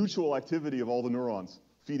the mutual activity of all the neurons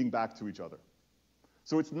feeding back to each other.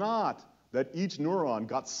 So it's not that each neuron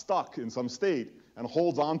got stuck in some state and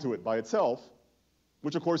holds onto it by itself,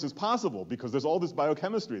 which of course is possible because there's all this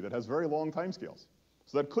biochemistry that has very long timescales.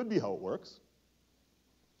 So that could be how it works.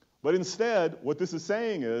 But instead, what this is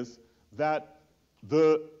saying is that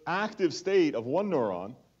the active state of one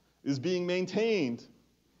neuron is being maintained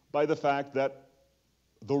by the fact that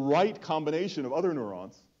the right combination of other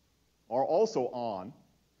neurons are also on,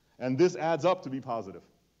 and this adds up to be positive.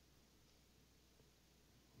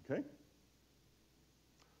 Okay?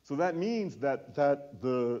 So that means that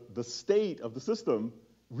the state of the system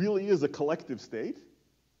really is a collective state,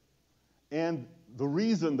 and the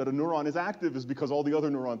reason that a neuron is active is because the other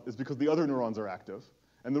neurons are active.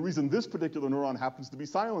 And the reason this particular neuron happens to be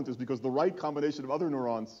silent is because the right combination of other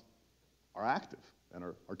neurons are active and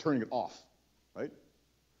are turning it off, right?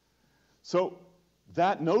 So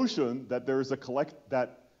that notion that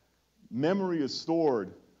that memory is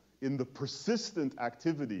stored in the persistent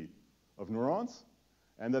activity of neurons,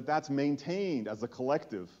 and that's maintained as a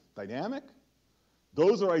collective dynamic,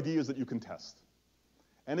 those are ideas that you can test.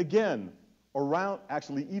 And again,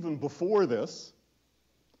 actually even before this,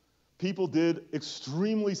 people did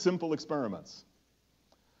extremely simple experiments.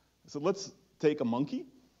 So let's take a monkey,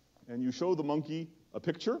 and you show the monkey a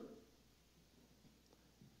picture,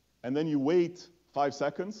 and then you wait 5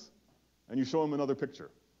 seconds, and you show him another picture.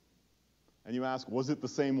 And you ask, was it the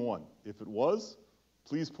same one? If it was,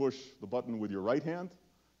 please push the button with your right hand.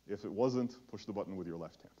 If it wasn't, push the button with your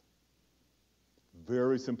left hand.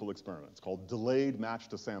 Very simple experiment. It's called delayed match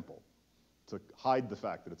to sample, to hide the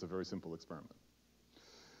fact that it's a very simple experiment.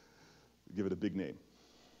 Give it a big name.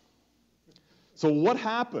 So what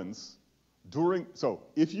happens so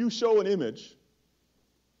if you show an image,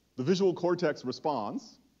 the visual cortex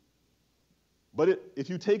responds, but if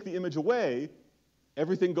you take the image away,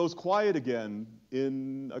 everything goes quiet again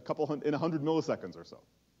in 100 milliseconds or so.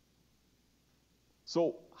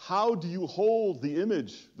 So how do you hold the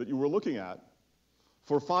image that you were looking at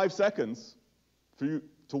for 5 seconds for you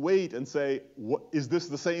to wait and say, is this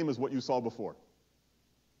the same as what you saw before?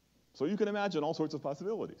 So you can imagine all sorts of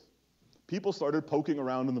possibilities. People started poking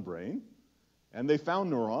around in the brain, and they found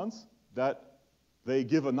neurons that they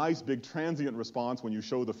give a nice big transient response when you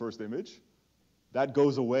show the first image. That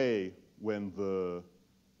goes away when the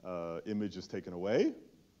image is taken away.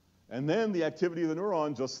 And then the activity of the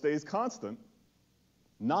neuron just stays constant,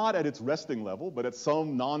 not at its resting level, but at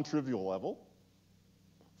some non-trivial level,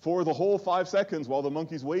 for the whole 5 seconds while the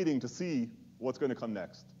monkey's waiting to see what's going to come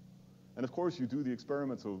next. And of course, you do the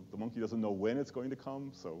experiment so the monkey doesn't know when it's going to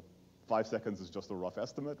come, so 5 seconds is just a rough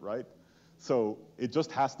estimate, right? So it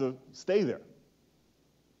just has to stay there.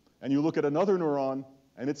 And you look at another neuron,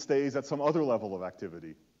 and it stays at some other level of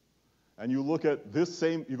activity. And you look at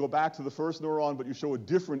you go back to the first neuron, but you show a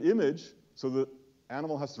different image, so the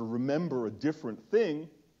animal has to remember a different thing,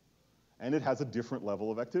 and it has a different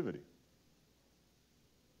level of activity.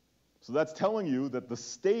 So that's telling you that the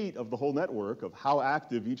state of the whole network of how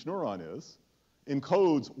active each neuron is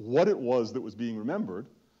encodes what it was that was being remembered,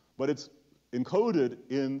 but it's encoded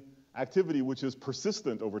in activity which is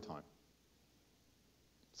persistent over time.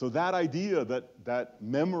 So that idea that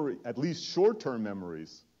memory, at least short-term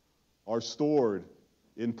memories, are stored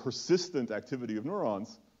in persistent activity of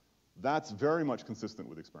neurons, that's very much consistent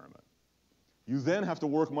with experiment. You then have to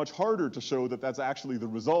work much harder to show that that's actually the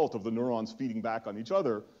result of the neurons feeding back on each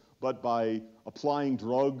other, but by applying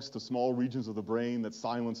drugs to small regions of the brain that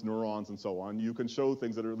silence neurons and so on, you can show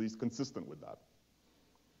things that are at least consistent with that.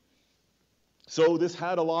 So this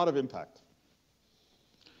had a lot of impact.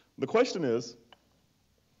 The question is,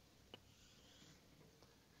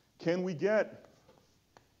 can we get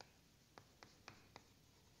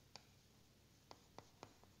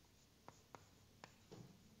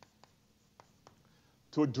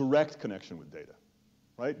to a direct connection with data,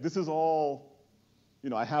 right? This is all,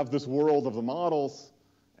 I have this world of the models,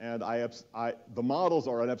 and the models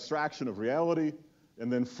are an abstraction of reality,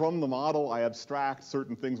 and then from the model, I abstract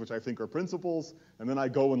certain things which I think are principles, and then I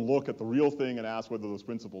go and look at the real thing and ask whether those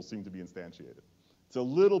principles seem to be instantiated. It's a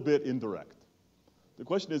little bit indirect. The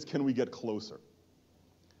question is, can we get closer?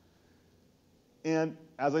 And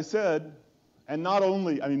as I said, and not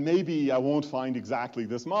only, maybe I won't find exactly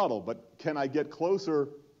this model, but can I get closer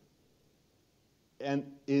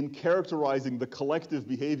and in characterizing the collective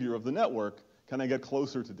behavior of the network, can I get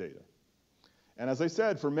closer to data? And as I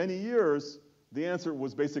said, for many years, the answer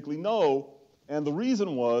was basically no, and the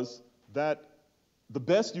reason was that the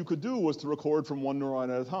best you could do was to record from one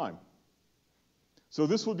neuron at a time. So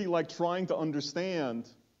this would be like trying to understand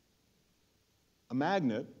a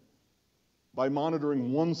magnet by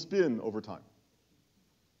monitoring one spin over time.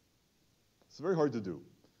 It's very hard to do.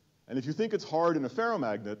 And if you think it's hard in a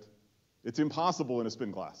ferromagnet, it's impossible in a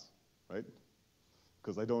spin glass, right?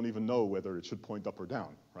 Because I don't even know whether it should point up or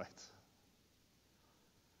down, right?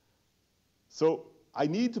 So I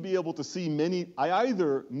need to be able to see I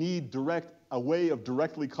either need a way of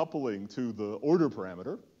directly coupling to the order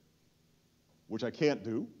parameter, which I can't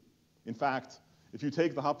do. In fact, if you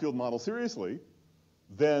take the Hopfield model seriously,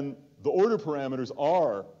 then the order parameters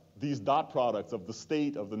are these dot products of the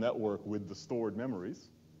state of the network with the stored memories.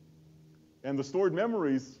 And the stored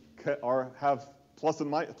memories have pluses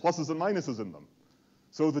and minuses in them.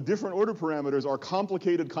 So the different order parameters are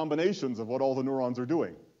complicated combinations of what all the neurons are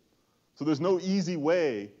doing. So there's no easy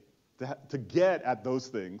way to get at those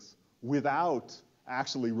things without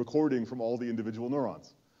actually recording from all the individual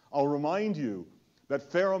neurons. I'll remind you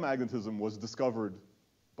that ferromagnetism was discovered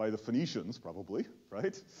by the Phoenicians, probably,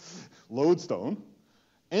 right? Lodestone.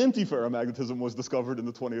 Antiferromagnetism was discovered in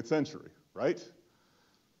the 20th century, right?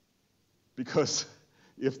 Because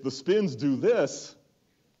if the spins do this,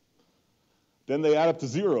 then they add up to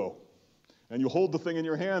 0. And you hold the thing in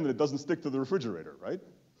your hand and it doesn't stick to the refrigerator, right?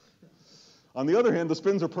 On the other hand, the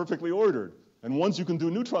spins are perfectly ordered. And once you can do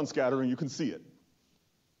neutron scattering, you can see it.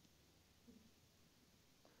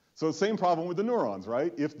 So the same problem with the neurons,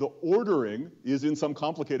 right? If the ordering is in some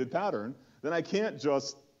complicated pattern, then I can't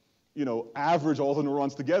just, average all the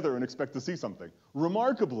neurons together and expect to see something.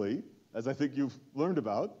 Remarkably, as I think you've learned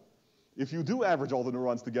about, if you do average all the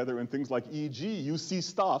neurons together in things like EG, you see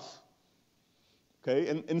stuff, okay?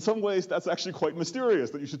 And in some ways, that's actually quite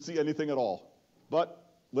mysterious that you should see anything at all. But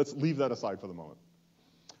let's leave that aside for the moment.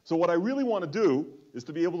 So what I really want to do is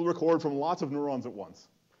to be able to record from lots of neurons at once.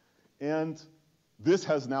 And this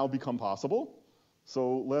has now become possible.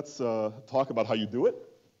 So let's talk about how you do it.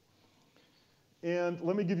 And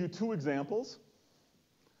let me give you two examples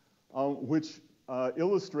which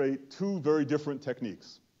illustrate two very different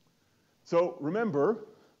techniques. So remember,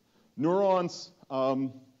 neurons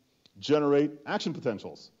generate action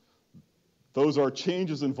potentials. Those are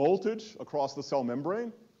changes in voltage across the cell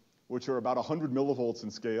membrane, which are about 100 millivolts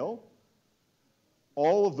in scale.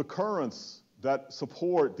 All of the currents that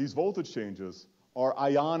support these voltage changes are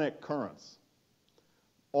ionic currents.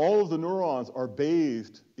 All of the neurons are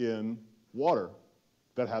bathed in water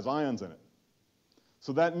that has ions in it.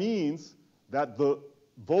 So that means that the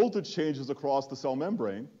voltage changes across the cell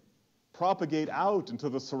membrane propagate out into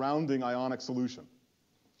the surrounding ionic solution.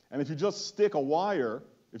 And if you just stick a wire,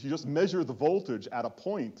 if you just measure the voltage at a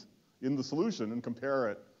point in the solution and compare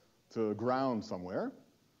it to ground somewhere,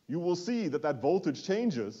 you will see that that voltage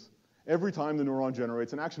changes every time the neuron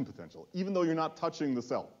generates an action potential, even though you're not touching the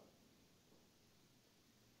cell.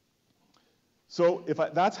 So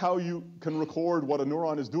that's how you can record what a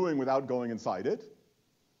neuron is doing without going inside it.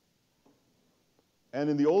 And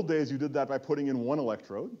in the old days, you did that by putting in one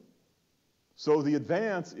electrode. So the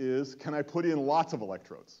advance is, can I put in lots of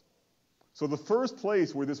electrodes? So the first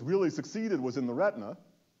place where this really succeeded was in the retina,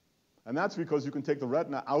 and that's because you can take the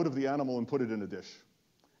retina out of the animal and put it in a dish.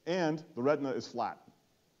 And the retina is flat.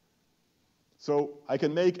 So I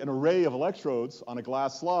can make an array of electrodes on a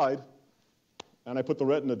glass slide, and I put the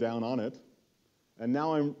retina down on it, and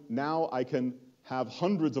now I can have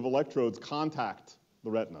hundreds of electrodes contact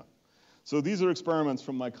the retina. So these are experiments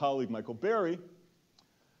from my colleague Michael Berry,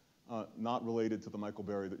 not related to the Michael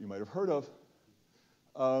Berry that you might have heard of.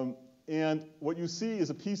 And what you see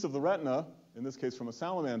is a piece of the retina, in this case from a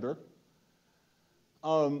salamander.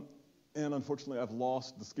 And unfortunately, I've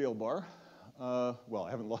lost the scale bar. Well,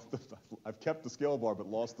 I haven't lost I've kept the scale bar, but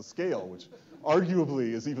lost the scale, which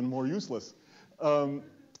arguably is even more useless.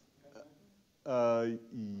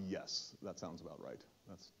 Yes, that sounds about right.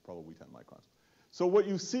 That's probably 10 microns. So what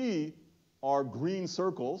you see are green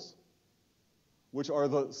circles, which are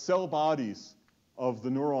the cell bodies of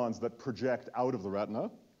the neurons that project out of the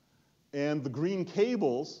retina. And the green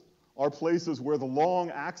cables are places where the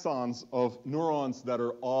long axons of neurons that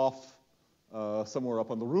are off somewhere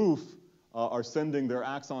up on the roof are sending their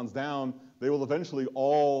axons down. They will eventually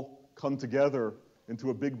all come together into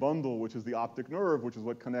a big bundle, which is the optic nerve, which is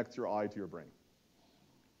what connects your eye to your brain.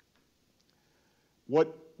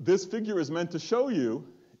 What this figure is meant to show you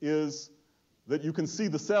is that you can see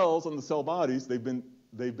the cells on the cell bodies. They've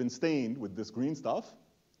been stained with this green stuff.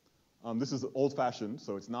 This is old-fashioned,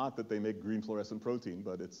 so it's not that they make green fluorescent protein,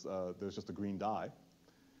 but there's just a green dye.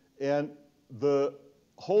 And the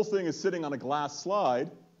whole thing is sitting on a glass slide,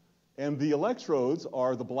 and the electrodes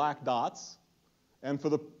are the black dots. And for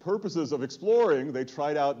the purposes of exploring, they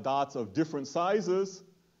tried out dots of different sizes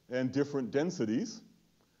and different densities.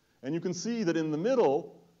 And you can see that in the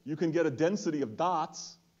middle, you can get a density of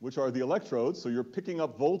dots, which are the electrodes. So you're picking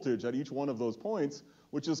up voltage at each one of those points,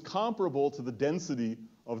 which is comparable to the density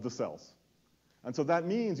of the cells. And so that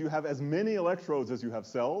means you have as many electrodes as you have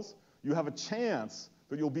cells. You have a chance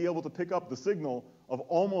that you'll be able to pick up the signal of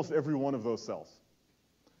almost every one of those cells.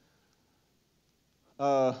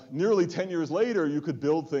 Nearly 10 years later, you could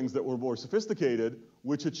build things that were more sophisticated,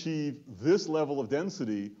 which achieve this level of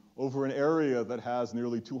density over an area that has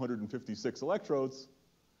nearly 256 electrodes.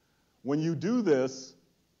 When you do this,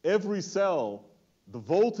 every cell, the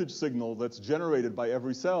voltage signal that's generated by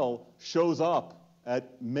every cell shows up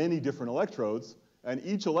at many different electrodes, and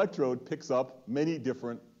each electrode picks up many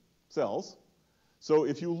different cells. So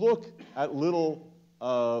if you look at little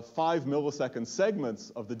 5 millisecond segments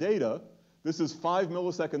of the data, this is 5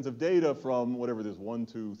 milliseconds of data from whatever it is, 1,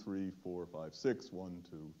 2, 3, 4, 5, 6, 1,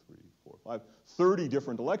 2, 3, 4, 5, 30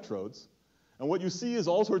 different electrodes. And what you see is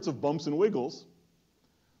all sorts of bumps and wiggles.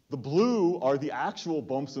 The blue are the actual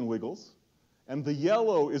bumps and wiggles, and the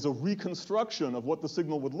yellow is a reconstruction of what the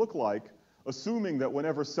signal would look like, assuming that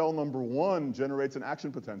whenever cell number 1 generates an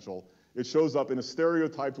action potential, it shows up in a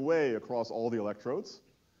stereotyped way across all the electrodes.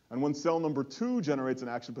 And when cell number 2 generates an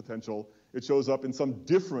action potential, it shows up in some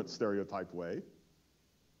different stereotyped way.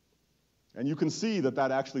 And you can see that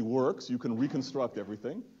that actually works. You can reconstruct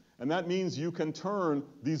everything. And that means you can turn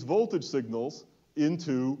these voltage signals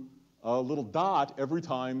into a little dot every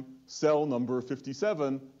time cell number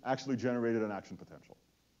 57 actually generated an action potential.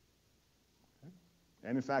 Okay?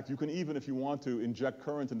 And in fact, you can even, if you want to, inject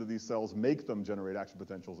current into these cells, make them generate action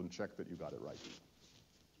potentials, and check that you got it right.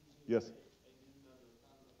 Yes?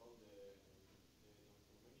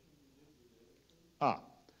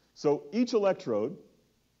 So each electrode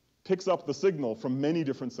picks up the signal from many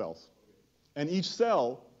different cells. And each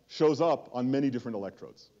cell shows up on many different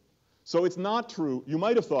electrodes. So it's not true. You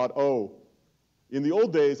might have thought, oh, in the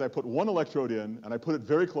old days, I put one electrode in, and I put it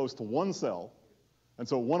very close to one cell. And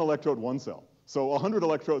so one electrode, one cell. So 100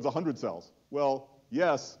 electrodes, 100 cells. Well,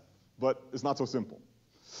 yes, but it's not so simple.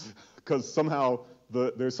 Because somehow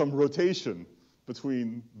there's some rotation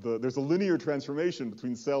between there's a linear transformation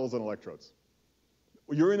between cells and electrodes.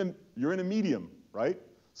 You're in a medium, right?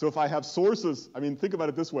 So if I have sources, I mean, think about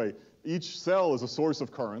it this way. Each cell is a source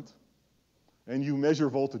of current, and you measure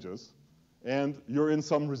voltages, and you're in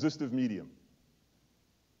some resistive medium.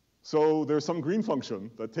 So there's some green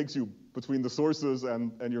function that takes you between the sources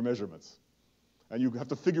and your measurements. And you have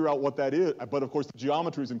to figure out what that is. But of course, the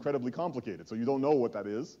geometry is incredibly complicated, so you don't know what that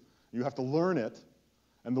is. You have to learn it.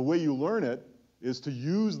 And the way you learn it is to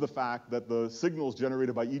use the fact that the signals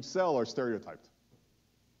generated by each cell are stereotyped.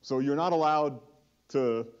 So you're not allowed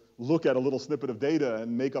to look at a little snippet of data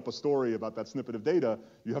and make up a story about that snippet of data.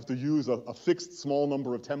 You have to use a fixed small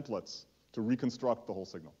number of templates to reconstruct the whole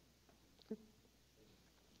signal. Okay.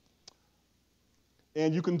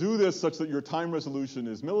 And you can do this such that your time resolution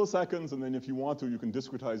is milliseconds, and then if you want to, you can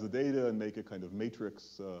discretize the data and make a kind of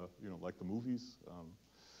matrix, like the movies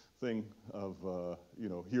thing of,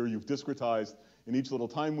 here you've discretized. In each little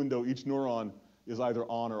time window, each neuron is either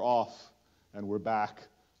on or off, and we're back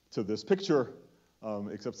to this picture,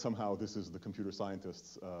 except somehow this is the computer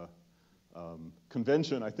scientist's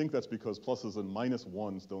convention. I think that's because pluses and minus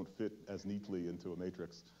ones don't fit as neatly into a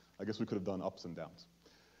matrix. I guess we could have done ups and downs.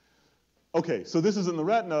 Okay, so this is in the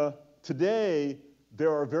retina. Today,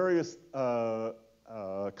 there are various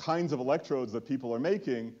kinds of electrodes that people are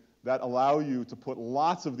making that allow you to put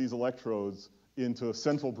lots of these electrodes into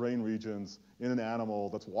central brain regions in an animal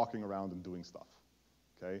that's walking around and doing stuff,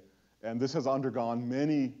 okay? And this has undergone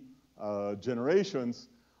many generations.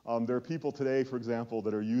 There are people today, for example,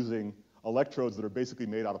 that are using electrodes that are basically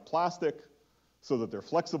made out of plastic so that they're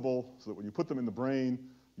flexible, so that when you put them in the brain,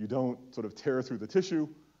 you don't sort of tear through the tissue.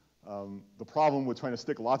 The problem with trying to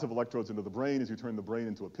stick lots of electrodes into the brain is you turn the brain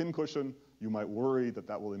into a pincushion. You might worry that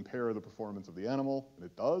that will impair the performance of the animal, and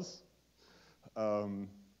it does. On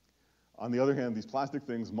the other hand, these plastic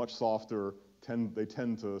things, much softer, they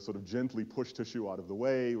tend to sort of gently push tissue out of the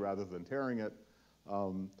way rather than tearing it.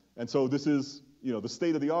 And so this is, the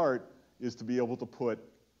state of the art is to be able to put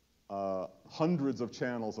hundreds of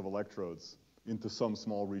channels of electrodes into some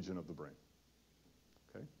small region of the brain.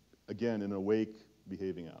 Okay? Again, in an awake,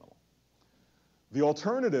 behaving animal. The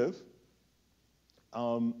alternative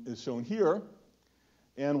is shown here,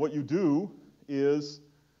 and what you do is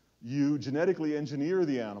you genetically engineer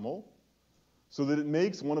the animal so that it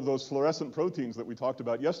makes one of those fluorescent proteins that we talked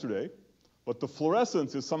about yesterday, but the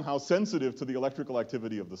fluorescence is somehow sensitive to the electrical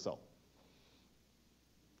activity of the cell.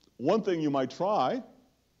 One thing you might try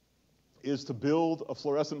is to build a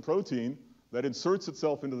fluorescent protein that inserts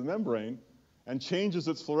itself into the membrane and changes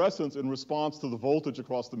its fluorescence in response to the voltage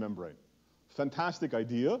across the membrane. Fantastic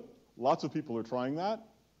idea. Lots of people are trying that.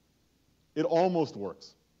 It almost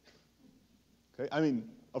works. Okay? I mean,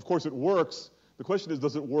 of course it works. The question is,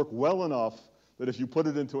 does it work well enough that if you put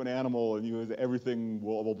it into an animal and everything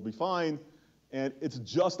will be fine? And it's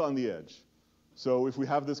just on the edge. So if we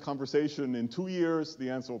have this conversation in 2 years, the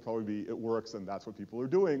answer will probably be it works, and that's what people are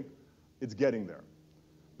doing. It's getting there.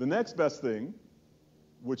 The next best thing,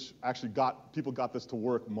 which actually people got this to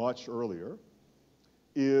work much earlier,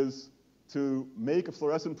 is to make a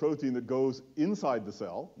fluorescent protein that goes inside the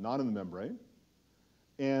cell, not in the membrane,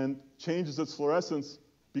 and changes its fluorescence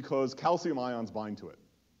because calcium ions bind to it.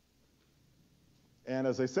 And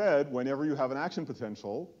as I said, whenever you have an action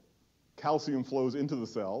potential, calcium flows into the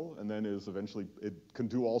cell and then it can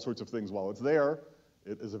do all sorts of things while it's there.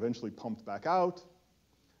 It is eventually pumped back out.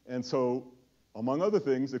 And so, among other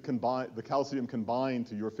things, the calcium can bind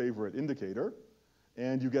to your favorite indicator,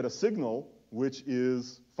 and you get a signal which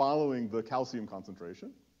is following the calcium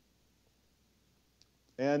concentration.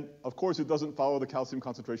 And of course, it doesn't follow the calcium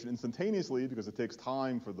concentration instantaneously because it takes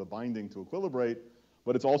time for the binding to equilibrate,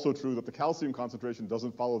 but it's also true that the calcium concentration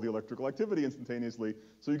doesn't follow the electrical activity instantaneously,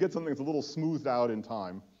 so you get something that's a little smoothed out in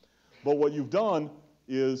time. But what you've done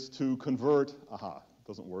is to convert, it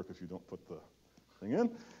doesn't work if you don't put the thing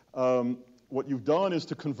in. what you've done is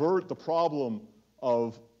to convert the problem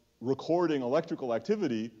of recording electrical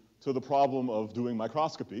activity to the problem of doing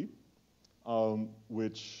microscopy,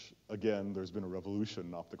 which, again, there's been a revolution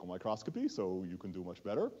in optical microscopy, so you can do much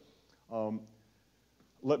better.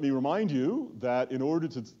 Let me remind you that in order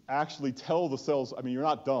to actually tell the cells, I mean, you're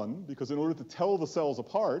not done, because in order to tell the cells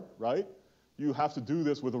apart, right, you have to do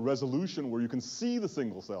this with a resolution where you can see the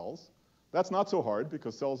single cells. That's not so hard,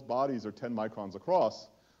 because cells' bodies are 10 microns across,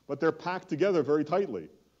 but they're packed together very tightly.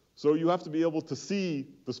 So you have to be able to see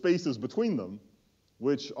the spaces between them,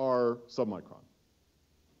 which are submicron.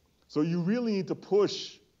 So you really need to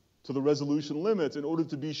push to the resolution limits in order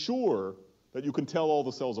to be sure that you can tell all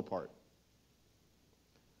the cells apart.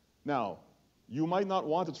 Now, you might not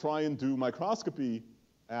want to try and do microscopy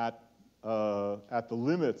at the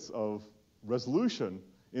limits of resolution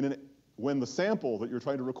when the sample that you're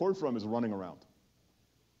trying to record from is running around.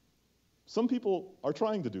 Some people are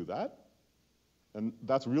trying to do that, and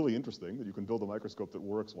that's really interesting, that you can build a microscope that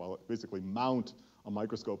works while it basically mount a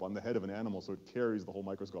microscope on the head of an animal so it carries the whole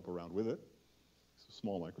microscope around with it. So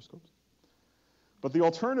small microscopes. But the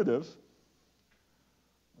alternative,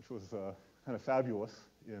 which was kind of fabulous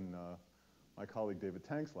in my colleague David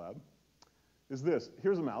Tank's lab, is this.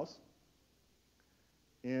 Here's a mouse,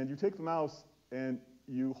 and you take the mouse and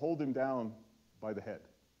you hold him down by the head.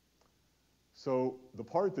 So the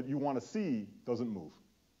part that you want to see doesn't move.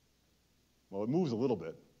 Well, it moves a little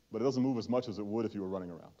bit, but it doesn't move as much as it would if you were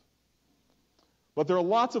running around. But there are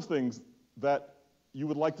lots of things that you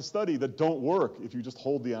would like to study that don't work if you just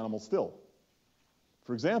hold the animal still.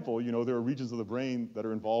 For example, you know, there are regions of the brain that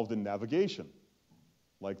are involved in navigation,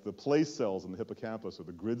 like the place cells in the hippocampus or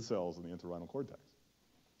the grid cells in the entorhinal cortex.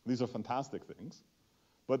 These are fantastic things,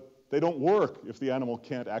 but they don't work if the animal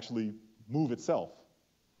can't actually move itself.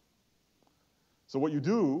 So what you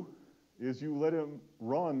do is you let him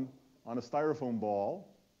run on a styrofoam ball,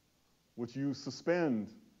 which you suspend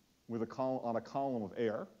with on a column of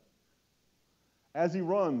air. As he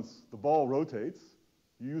runs, the ball rotates.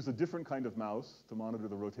 You use a different kind of mouse to monitor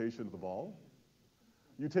the rotation of the ball.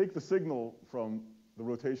 You take the signal from the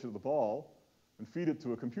rotation of the ball and feed it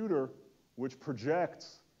to a computer, which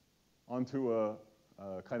projects onto a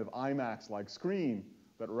kind of IMAX-like screen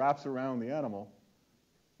that wraps around the animal,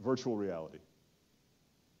 virtual reality.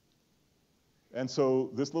 And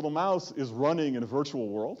so this little mouse is running in a virtual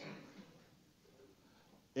world.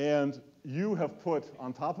 And you have put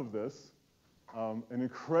on top of this an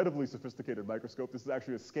incredibly sophisticated microscope. This is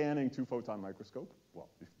actually a scanning 2-photon microscope. Well,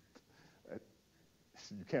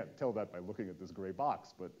 you can't tell that by looking at this gray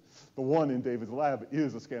box, but the one in David's lab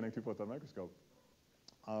is a scanning 2-photon microscope.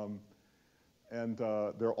 And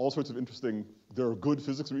there are all sorts of interesting, there are good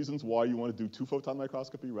physics reasons why you want to do 2-photon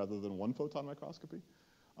microscopy rather than 1-photon microscopy.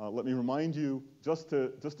 Let me remind you, just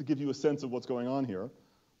to give you a sense of what's going on here,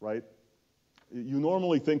 right? You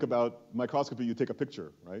normally think about microscopy, you take a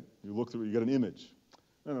picture, right? You look through, you get an image.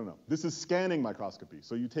 No. This is scanning microscopy.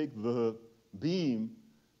 So you take the beam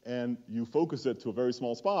and you focus it to a very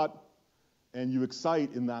small spot, and you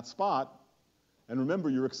excite in that spot. And remember,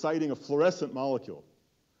 you're exciting a fluorescent molecule.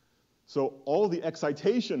 So all the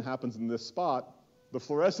excitation happens in this spot. The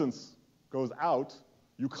fluorescence goes out.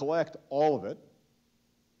 You collect all of it.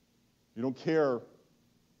 You don't care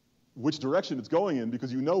which direction it's going in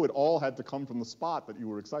because you know it all had to come from the spot that you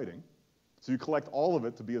were exciting. So you collect all of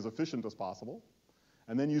it to be as efficient as possible.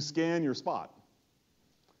 And then you scan your spot.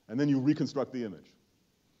 And then you reconstruct the image.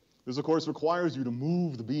 This, of course, requires you to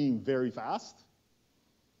move the beam very fast.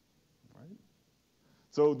 Right?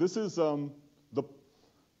 So this is the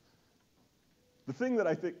thing that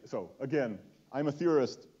I think, so again, I'm a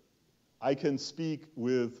theorist. I can speak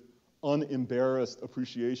with unembarrassed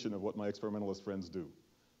appreciation of what my experimentalist friends do.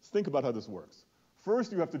 Let's think about how this works.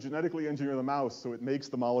 First, you have to genetically engineer the mouse so it makes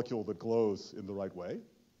the molecule that glows in the right way.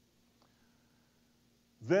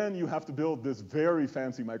 Then you have to build this very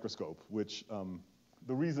fancy microscope, which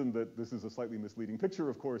the reason that this is a slightly misleading picture,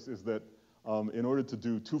 of course, is that in order to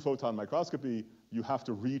do 2-photon microscopy, you have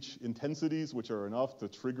to reach intensities which are enough to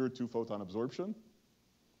trigger 2-photon absorption,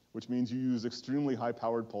 which means you use extremely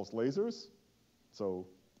high-powered pulsed lasers. So,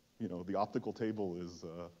 you know, the optical table is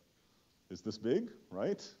this big,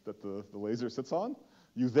 right, that the laser sits on.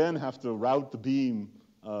 You then have to route the beam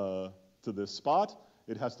to this spot.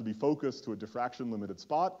 It has to be focused to a diffraction-limited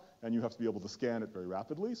spot, and you have to be able to scan it very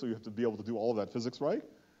rapidly. So you have to be able to do all of that physics right.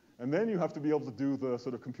 And then you have to be able to do the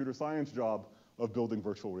sort of computer science job of building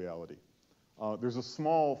virtual reality. There's a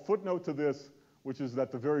small footnote to this, which is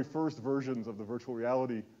that the very first versions of the virtual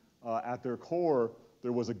reality, at their core,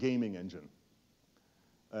 there was a gaming engine.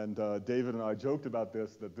 And David and I joked about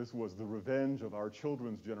this, that this was the revenge of our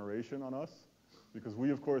children's generation on us. because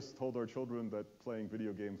we, of course, told our children that playing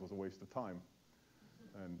video games was a waste of time,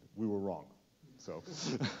 and we were wrong. So,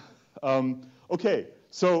 okay,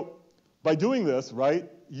 so by doing this, right,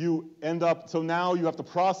 you end up, so now you have to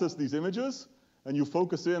process these images, and you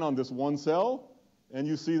focus in on this one cell, and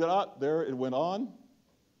you see that, there it went on.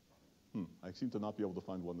 I seem to not be able to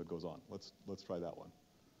find one that goes on. Let's try that one.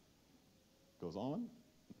 Goes on.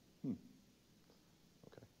 Okay,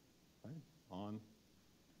 right, on,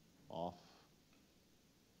 off.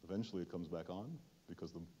 Eventually it comes back on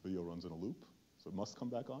because the video runs in a loop, so it must come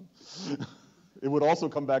back on. It would also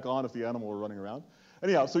come back on if the animal were running around.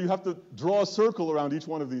 Anyhow, so you have to draw a circle around each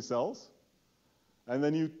one of these cells, and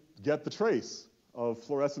then you get the trace of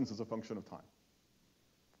fluorescence as a function of time.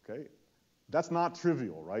 Okay? That's not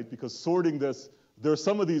trivial, right? Because sorting this, there are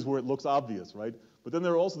some of these where it looks obvious, right? But then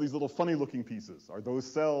there are also these little funny-looking pieces. Are those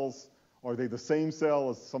cells, are they the same cell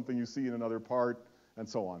as something you see in another part, and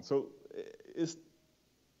so on. So it's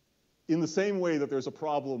in the same way that there's a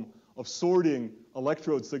problem of sorting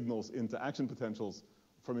electrode signals into action potentials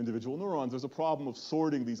from individual neurons, there's a problem of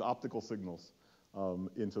sorting these optical signals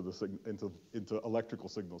into electrical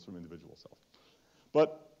signals from individual cells.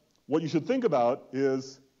 But what you should think about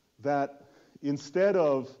is that instead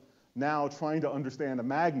of now trying to understand a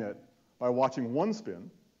magnet by watching one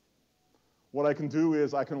spin, what I can do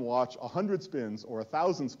is I can watch 100 spins or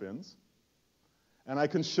 1,000 spins, and I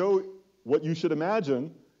can show what you should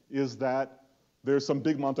imagine is that there's some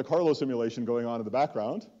big Monte Carlo simulation going on in the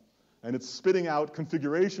background, and it's spitting out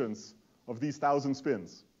configurations of these 1,000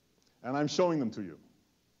 spins, and I'm showing them to you.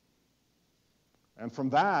 And from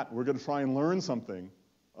that, we're going to try and learn something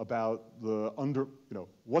about the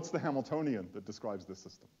what's the Hamiltonian that describes this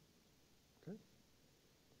system? Okay?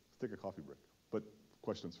 Let's take a coffee break, but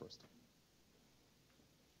questions first.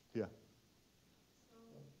 Yeah? So,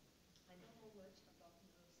 I don't know much about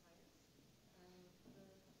neuroscience,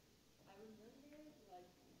 I remember like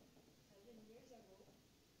 7 years ago,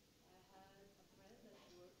 I had a friend that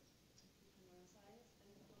worked with neuroscience,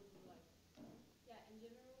 and he told me like, yeah, in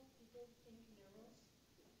general, people think neurons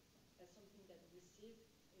as something that receive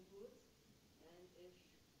input, and if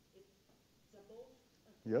it's above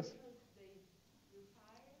a Yes? threshold, they will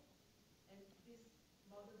fire, and this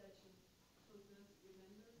model that you present,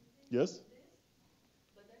 remember Yes? this?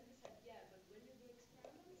 But then he said, yeah, but when you do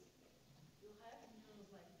experiments, you have neurons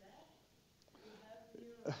like that, you have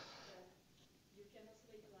neurons that you can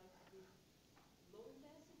oscillate like with low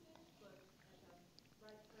intensity, but at a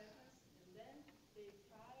right frequency, and then they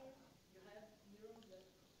fire. You have neurons that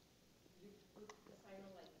you put the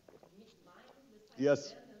signal like minus the signal,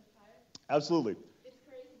 Yes. then fire. Absolutely. It's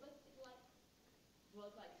crazy, but it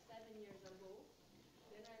was like 7 years ago.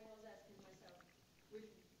 Then I was asking myself, with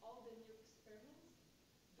all the new experiments,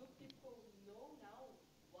 do people know now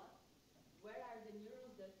where are the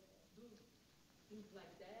neurons that do things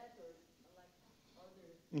like that, or like other?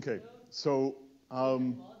 Okay. So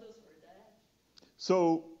Models for that?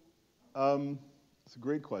 So it's a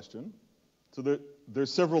great question. So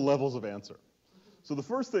there's several levels of answer. So the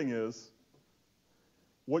first thing is,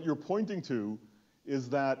 what you're pointing to is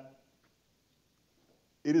that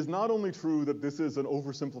it is not only true that this is an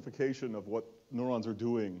oversimplification of what neurons are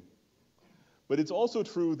doing, but it's also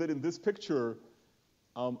true that in this picture,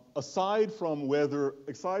 aside from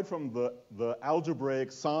the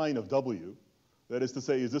algebraic sign of W, that is to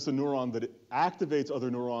say, is this a neuron that activates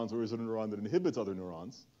other neurons or is it a neuron that inhibits other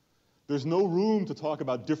neurons? There's no room to talk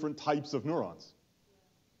about different types of neurons.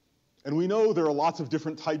 And we know there are lots of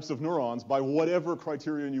different types of neurons by whatever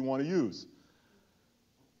criterion you want to use.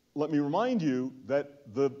 Let me remind you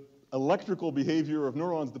that the electrical behavior of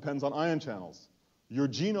neurons depends on ion channels. Your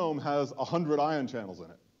genome has 100 ion channels in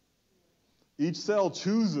it. Each cell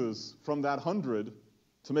chooses from that 100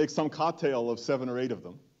 to make some cocktail of 7 or 8 of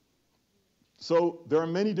them. So there are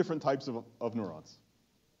many different types of neurons.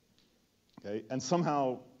 Okay? And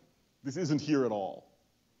somehow this isn't here at all,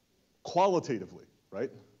 qualitatively, right?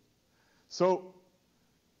 So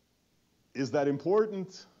is that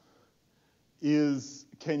important?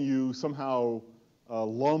 Can you somehow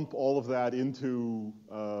lump all of that into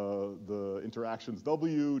the interactions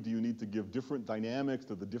W? Do you need to give different dynamics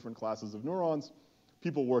to the different classes of neurons?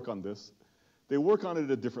 People work on this. They work on it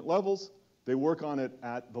at different levels. They work on it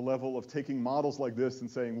at the level of taking models like this and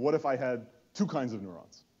saying, what if I had 2 kinds of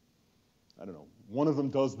neurons? I don't know. One of them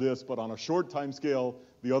does this, but on a short time scale.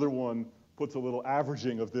 The other one puts a little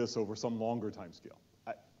averaging of this over some longer time scale.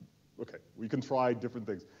 Okay, we can try different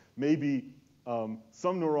things. Maybe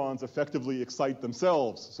some neurons effectively excite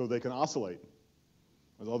themselves so they can oscillate,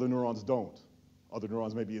 whereas other neurons don't. Other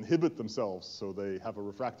neurons maybe inhibit themselves so they have a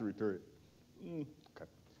refractory period. Okay.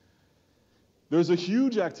 There's a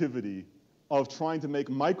huge activity of trying to make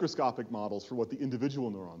microscopic models for what the individual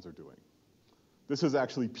neurons are doing. This has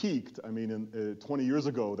actually peaked. I mean, 20 years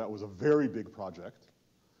ago, that was a very big project.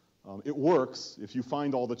 It works. If you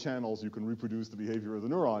find all the channels, you can reproduce the behavior of the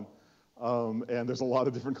neuron. And there's a lot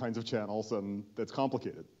of different kinds of channels, and that's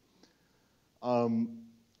complicated.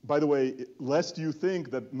 By the way, lest you think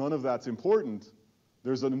that none of that's important,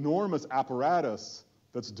 there's an enormous apparatus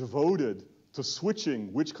that's devoted to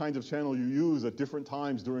switching which kind of channel you use at different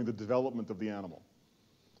times during the development of the animal.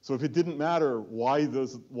 So if it didn't matter, why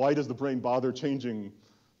does the brain bother changing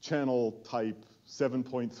channel type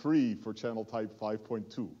 7.3 for channel type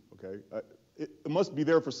 5.2? Okay, it must be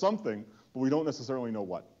there for something, but we don't necessarily know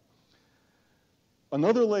what.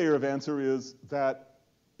 Another layer of answer is that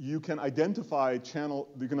you can identify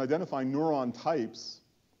neuron types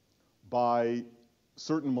by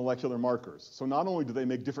certain molecular markers. So not only do they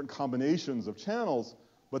make different combinations of channels,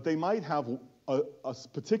 but they might have a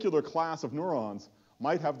particular class of neurons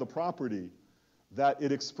might have the property that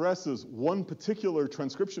it expresses one particular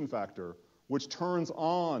transcription factor which turns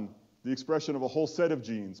on the expression of a whole set of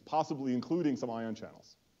genes, possibly including some ion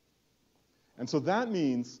channels. And so that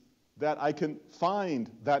means that I can find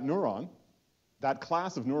that neuron, that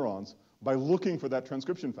class of neurons, by looking for that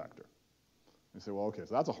transcription factor. You say, well, okay,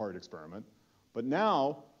 so that's a hard experiment. But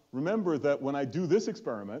now, remember that when I do this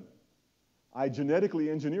experiment, I genetically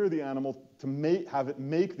engineer the animal to have it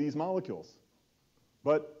make these molecules.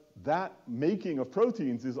 But that making of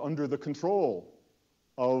proteins is under the control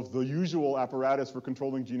of the usual apparatus for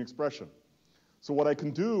controlling gene expression. So what I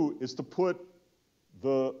can do is to put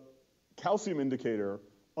the calcium indicator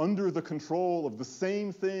under the control of the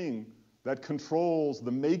same thing that controls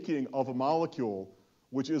the making of a molecule,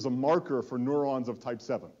 which is a marker for neurons of type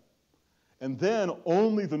 7. And then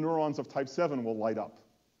only the neurons of type 7 will light up.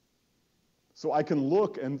 So I can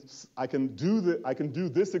look and I can do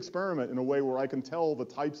this experiment in a way where I can tell the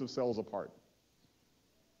types of cells apart.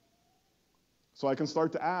 So I can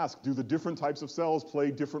start to ask, do the different types of cells play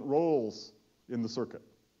different roles in the circuit?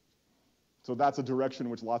 So that's a direction in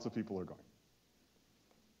which lots of people are going.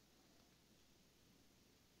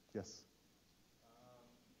 Yes?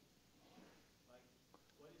 Like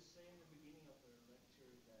what you say in the beginning of the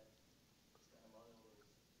lecture that this kind of model is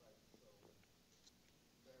like so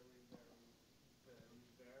very, very, very,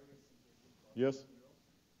 very simplistic model. Yes.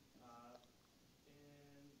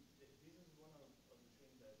 And this is one of the things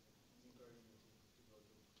that is encouraging me to go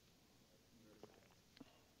to neuroscience.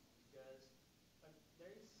 Because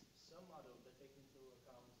there is some model that take into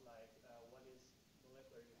account like what is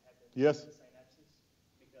molecularly happening Yes. in the synapses.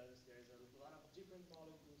 Because there's a lot of different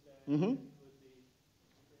molecules that Mm-hmm. could be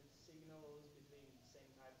different signals between the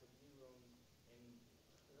same types of neurons and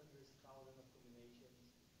hundreds, thousands of combinations.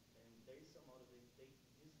 And there is some model that take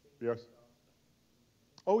these things Yes. into account.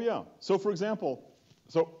 Oh, yeah. So for example,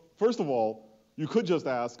 first of all, you could just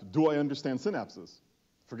ask, do I understand synapses?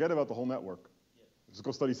 Forget about the whole network. Yes. Just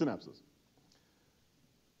go study synapses.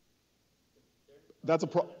 There's That's a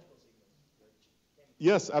electrical signals.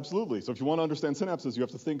 Yes, absolutely. So if you want to understand synapses, you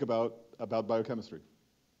have to think about biochemistry,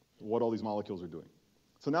 what all these molecules are doing.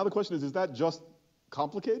 So now the question is that just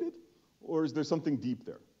complicated, or is there something deep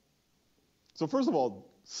there? So first of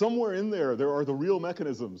all, somewhere in there are the real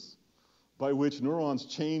mechanisms by which neurons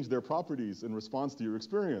change their properties in response to your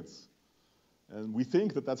experience. And we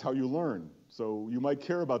think that that's how you learn. So you might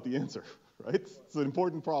care about the answer, right? It's an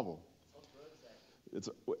important problem. It's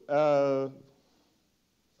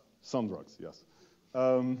some drugs, yes.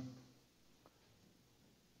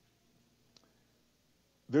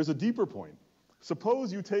 There's a deeper point.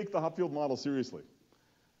 Suppose you take the Hopfield model seriously,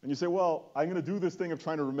 and you say, well, I'm going to do this thing of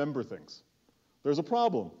trying to remember things. There's a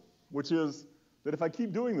problem, which is that if I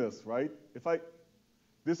keep doing this, right,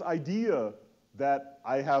 this idea that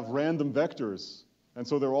I have random vectors, and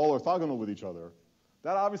so they're all orthogonal with each other,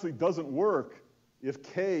 that obviously doesn't work if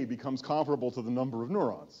k becomes comparable to the number of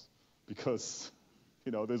neurons, because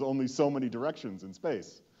there's only so many directions in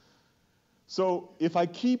space. So if I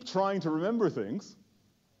keep trying to remember things,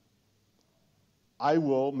 I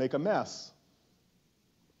will make a mess.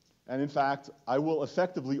 And in fact, I will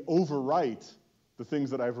effectively overwrite the things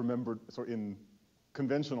that I've remembered in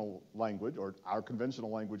conventional language, or our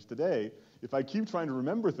conventional language today. If I keep trying to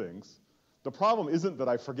remember things, the problem isn't that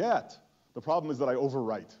I forget. The problem is that I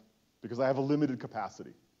overwrite, because I have a limited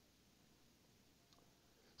capacity.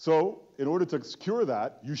 So in order to cure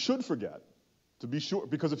that, you should forget, to be sure,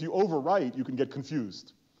 because if you overwrite, you can get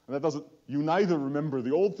confused. And you neither remember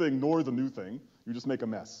the old thing nor the new thing, you just make a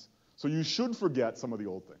mess. So you should forget some of the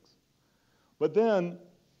old things. But then,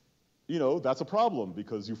 that's a problem,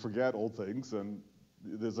 because you forget old things, and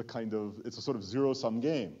There's a kind of, it's a sort of zero-sum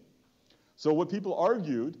game. So what people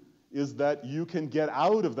argued is that you can get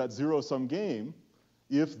out of that zero-sum game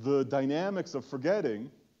if the dynamics of forgetting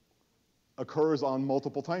occurs on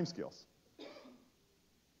multiple timescales.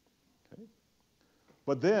 Okay?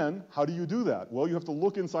 But then, how do you do that? Well, you have to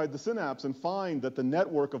look inside the synapse and find that the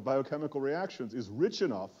network of biochemical reactions is rich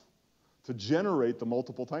enough to generate the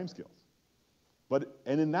multiple timescales.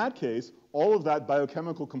 And in that case, all of that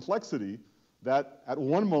biochemical complexity that at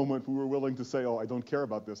one moment we were willing to say, oh, I don't care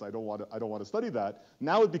about this, I don't want to study that,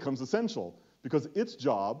 now it becomes essential because its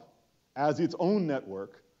job as its own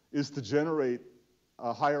network is to generate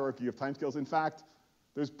a hierarchy of timescales. In fact,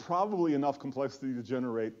 there's probably enough complexity to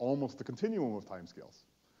generate almost a continuum of timescales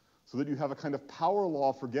so that you have a kind of power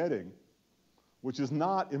law forgetting which is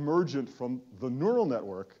not emergent from the neural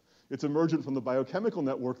network, it's emergent from the biochemical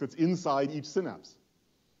network that's inside each synapse.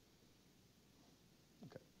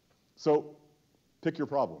 Okay. So pick your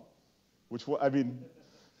problem. I mean,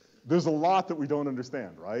 there's a lot that we don't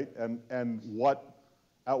understand, right? And what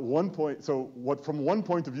at one point, so what from one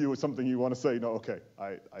point of view is something you want to say, no, okay,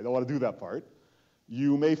 I don't want to do that part.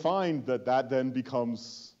 You may find that that then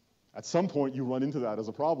becomes, at some point you run into that as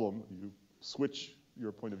a problem, you switch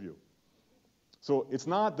your point of view. So it's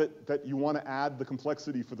not that you want to add the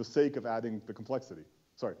complexity for the sake of adding the complexity.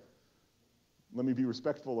 Sorry, let me be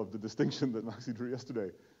respectful of the distinction that Maxi drew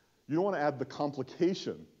yesterday. You don't want to add the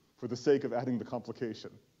complication for the sake of adding the complication,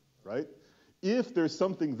 right? If there's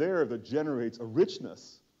something there that generates a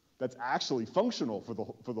richness that's actually functional for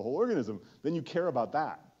the whole organism, then you care about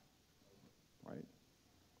that, right?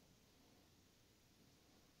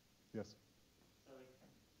 Yes? So if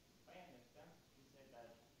I understand, you said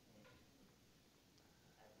that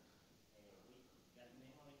we get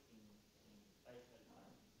memories in spatial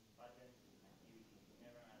patterns in activity, in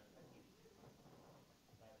neuronal activity.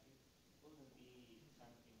 But it couldn't be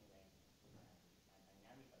something like a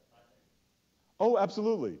dynamical pattern. Oh,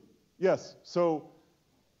 absolutely. Yes. So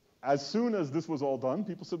as soon as this was all done,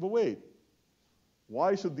 people said, well, wait,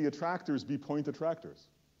 why should the attractors be point attractors?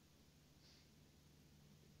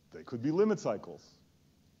 They could be limit cycles.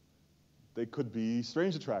 They could be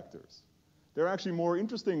strange attractors. They're actually more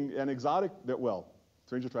interesting and exotic. Well,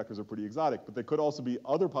 strange attractors are pretty exotic, but they could also be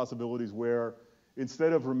other possibilities where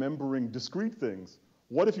instead of remembering discrete things,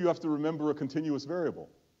 what if you have to remember a continuous variable?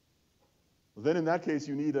 Well, then in that case,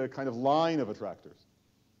 you need a kind of line of attractors.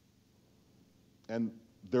 And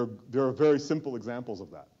there are very simple examples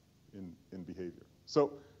of that in behavior.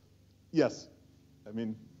 So, yes, I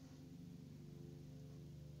mean,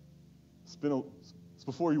 it's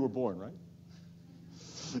before you were born, right?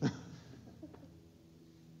 So I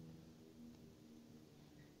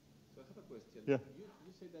have a question. Yeah.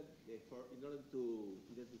 You say that in order to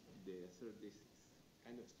assert this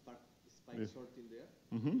kind of spike Yes. sorting there,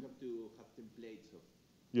 Mm-hmm. you have to have templates of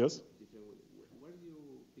Yes. different. Where do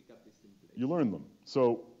you pick up these templates? You learn them.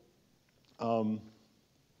 So,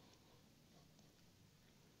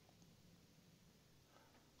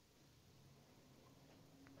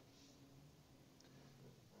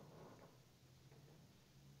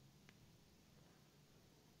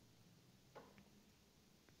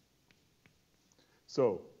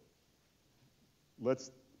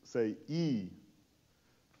 let's say E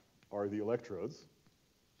are the electrodes.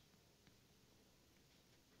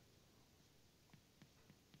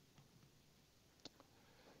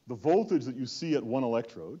 The voltage that you see at one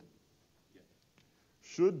electrode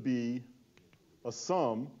should be a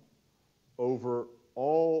sum over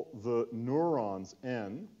all the neurons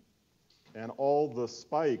N and all the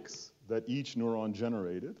spikes that each neuron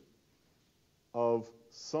generated of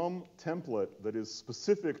some template that is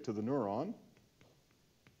specific to the neuron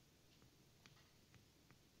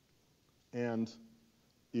and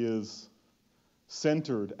is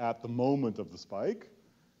centered at the moment of the spike,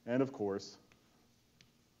 and of course,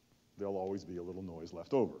 there'll always be a little noise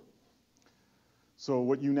left over. So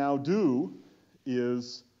what you now do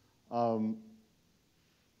is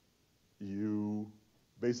you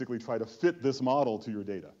basically try to fit this model to your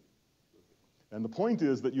data. And the point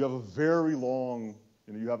is that you have a very long,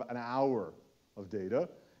 you have an hour of data,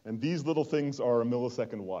 and these little things are a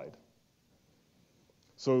millisecond wide.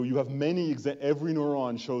 So you have every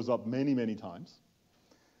neuron shows up many, many times.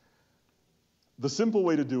 The simple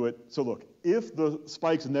way to do it, so look, if the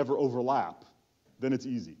spikes never overlap, then it's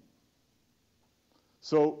easy.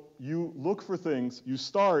 So you look for things, you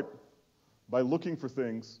start by looking for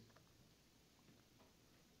things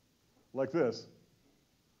like this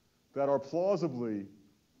that are plausibly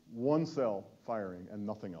one cell firing and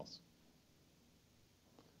nothing else.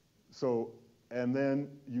 So, and then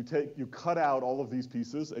you cut out all of these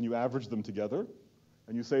pieces and you average them together,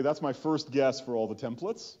 And you say, that's my first guess for all the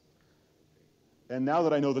templates. And now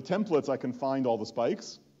that I know the templates, I can find all the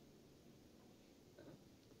spikes.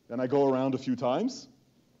 Then I go around a few times.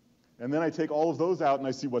 And then I take all of those out and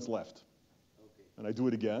I see what's left. Okay. And I do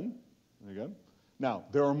it again and again. Now,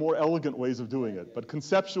 there are more elegant ways of doing it, but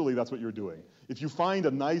conceptually, that's what you're doing. If you find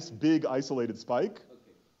a nice, big, isolated spike,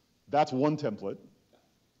 Okay. that's one template.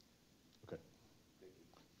 Okay. Thank you.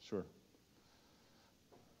 Sure.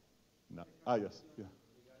 No. Yes. Yeah.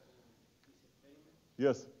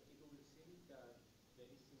 Yes. It would seem that there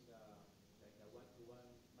isn't like a one-to-one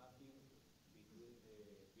mapping between the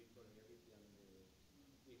virtual reality and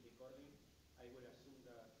the recording. I would assume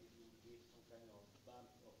that it would be some kind of bump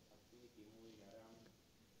of activity moving around.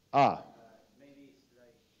 Maybe it's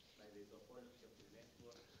like by the topology of the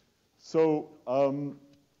network. So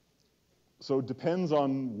it depends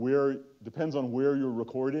on where you're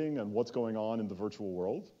recording and what's going on in the virtual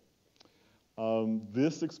world.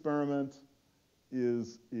 This experiment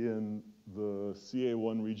is in the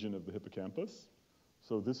CA1 region of the hippocampus.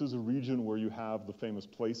 So this is a region where you have the famous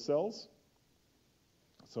place cells.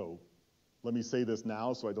 So let me say this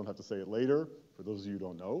now so I don't have to say it later, for those of you who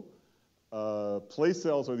don't know. Place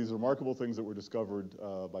cells are these remarkable things that were discovered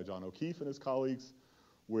by John O'Keefe and his colleagues,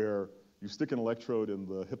 where you stick an electrode in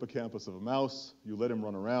the hippocampus of a mouse, you let him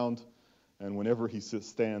run around, and whenever he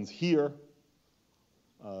stands here,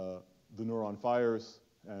 the neuron fires,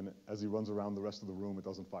 and as he runs around the rest of the room, it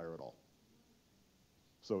doesn't fire at all.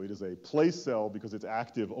 So it is a place cell because it's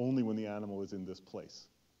active only when the animal is in this place.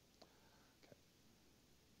 Okay.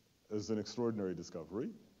 This is an extraordinary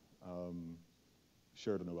discovery.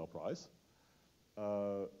 Shared a Nobel Prize.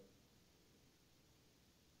 A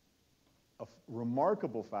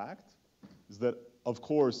remarkable fact is that, of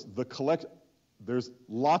course, there's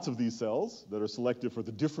lots of these cells that are selected for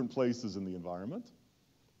the different places in the environment.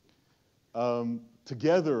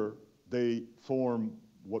 Together, they form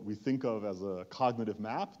what we think of as a cognitive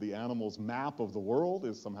map. The animal's map of the world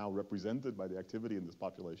is somehow represented by the activity in this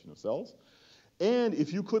population of cells. And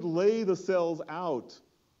if you could lay the cells out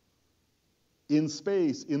in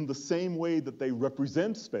space in the same way that they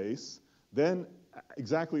represent space, then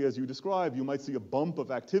exactly as you described, you might see a bump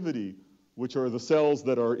of activity, which are the cells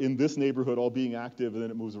that are in this neighborhood all being active, and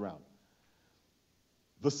then it moves around.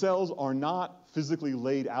 The cells are not physically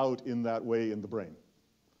laid out in that way in the brain.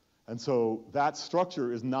 And so that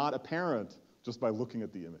structure is not apparent just by looking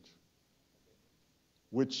at the image,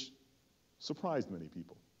 which surprised many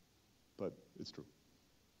people, but it's true.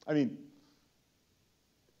 I mean,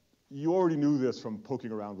 you already knew this from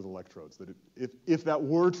poking around with electrodes, that if that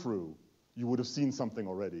were true, you would have seen something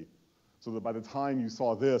already, so that by the time you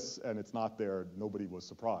saw this and it's not there, nobody was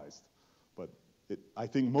surprised. But I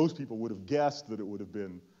think most people would have guessed that it would have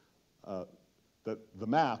been, that the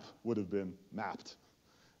map would have been mapped,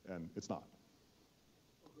 and it's not.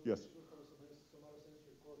 Yes?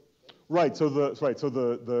 Right, so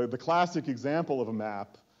the classic example of a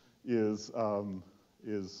map is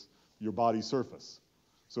your body surface.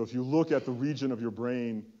 So if you look at the region of your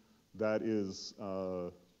brain that is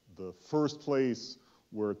the first place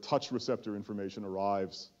where touch receptor information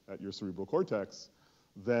arrives at your cerebral cortex,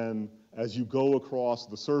 then as you go across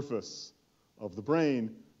the surface of the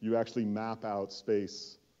brain, you actually map out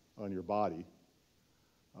space on your body.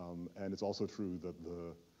 And it's also true that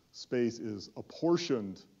the space is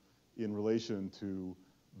apportioned in relation to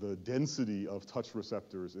the density of touch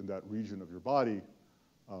receptors in that region of your body,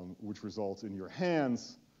 which results in your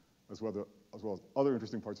hands, as well as other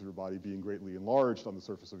interesting parts of your body being greatly enlarged on the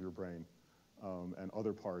surface of your brain, and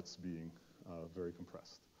other parts being very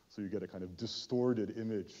compressed. So you get a kind of distorted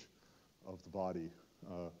image of the body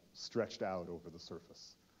stretched out over the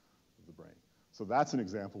surface of the brain. So that's an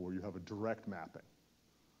example where you have a direct mapping,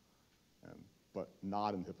 but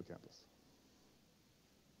not in the hippocampus.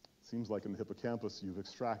 Seems like in the hippocampus you've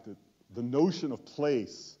extracted, the notion of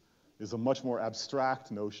place is a much more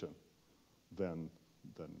abstract notion than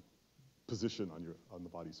position on the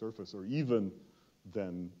body surface, or even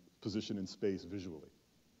than position in space visually.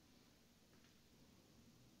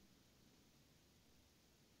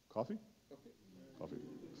 Coffee? Coffee.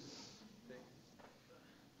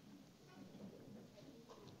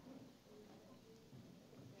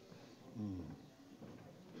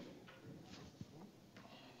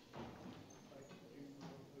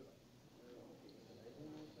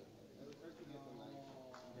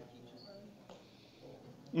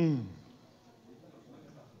 Mm.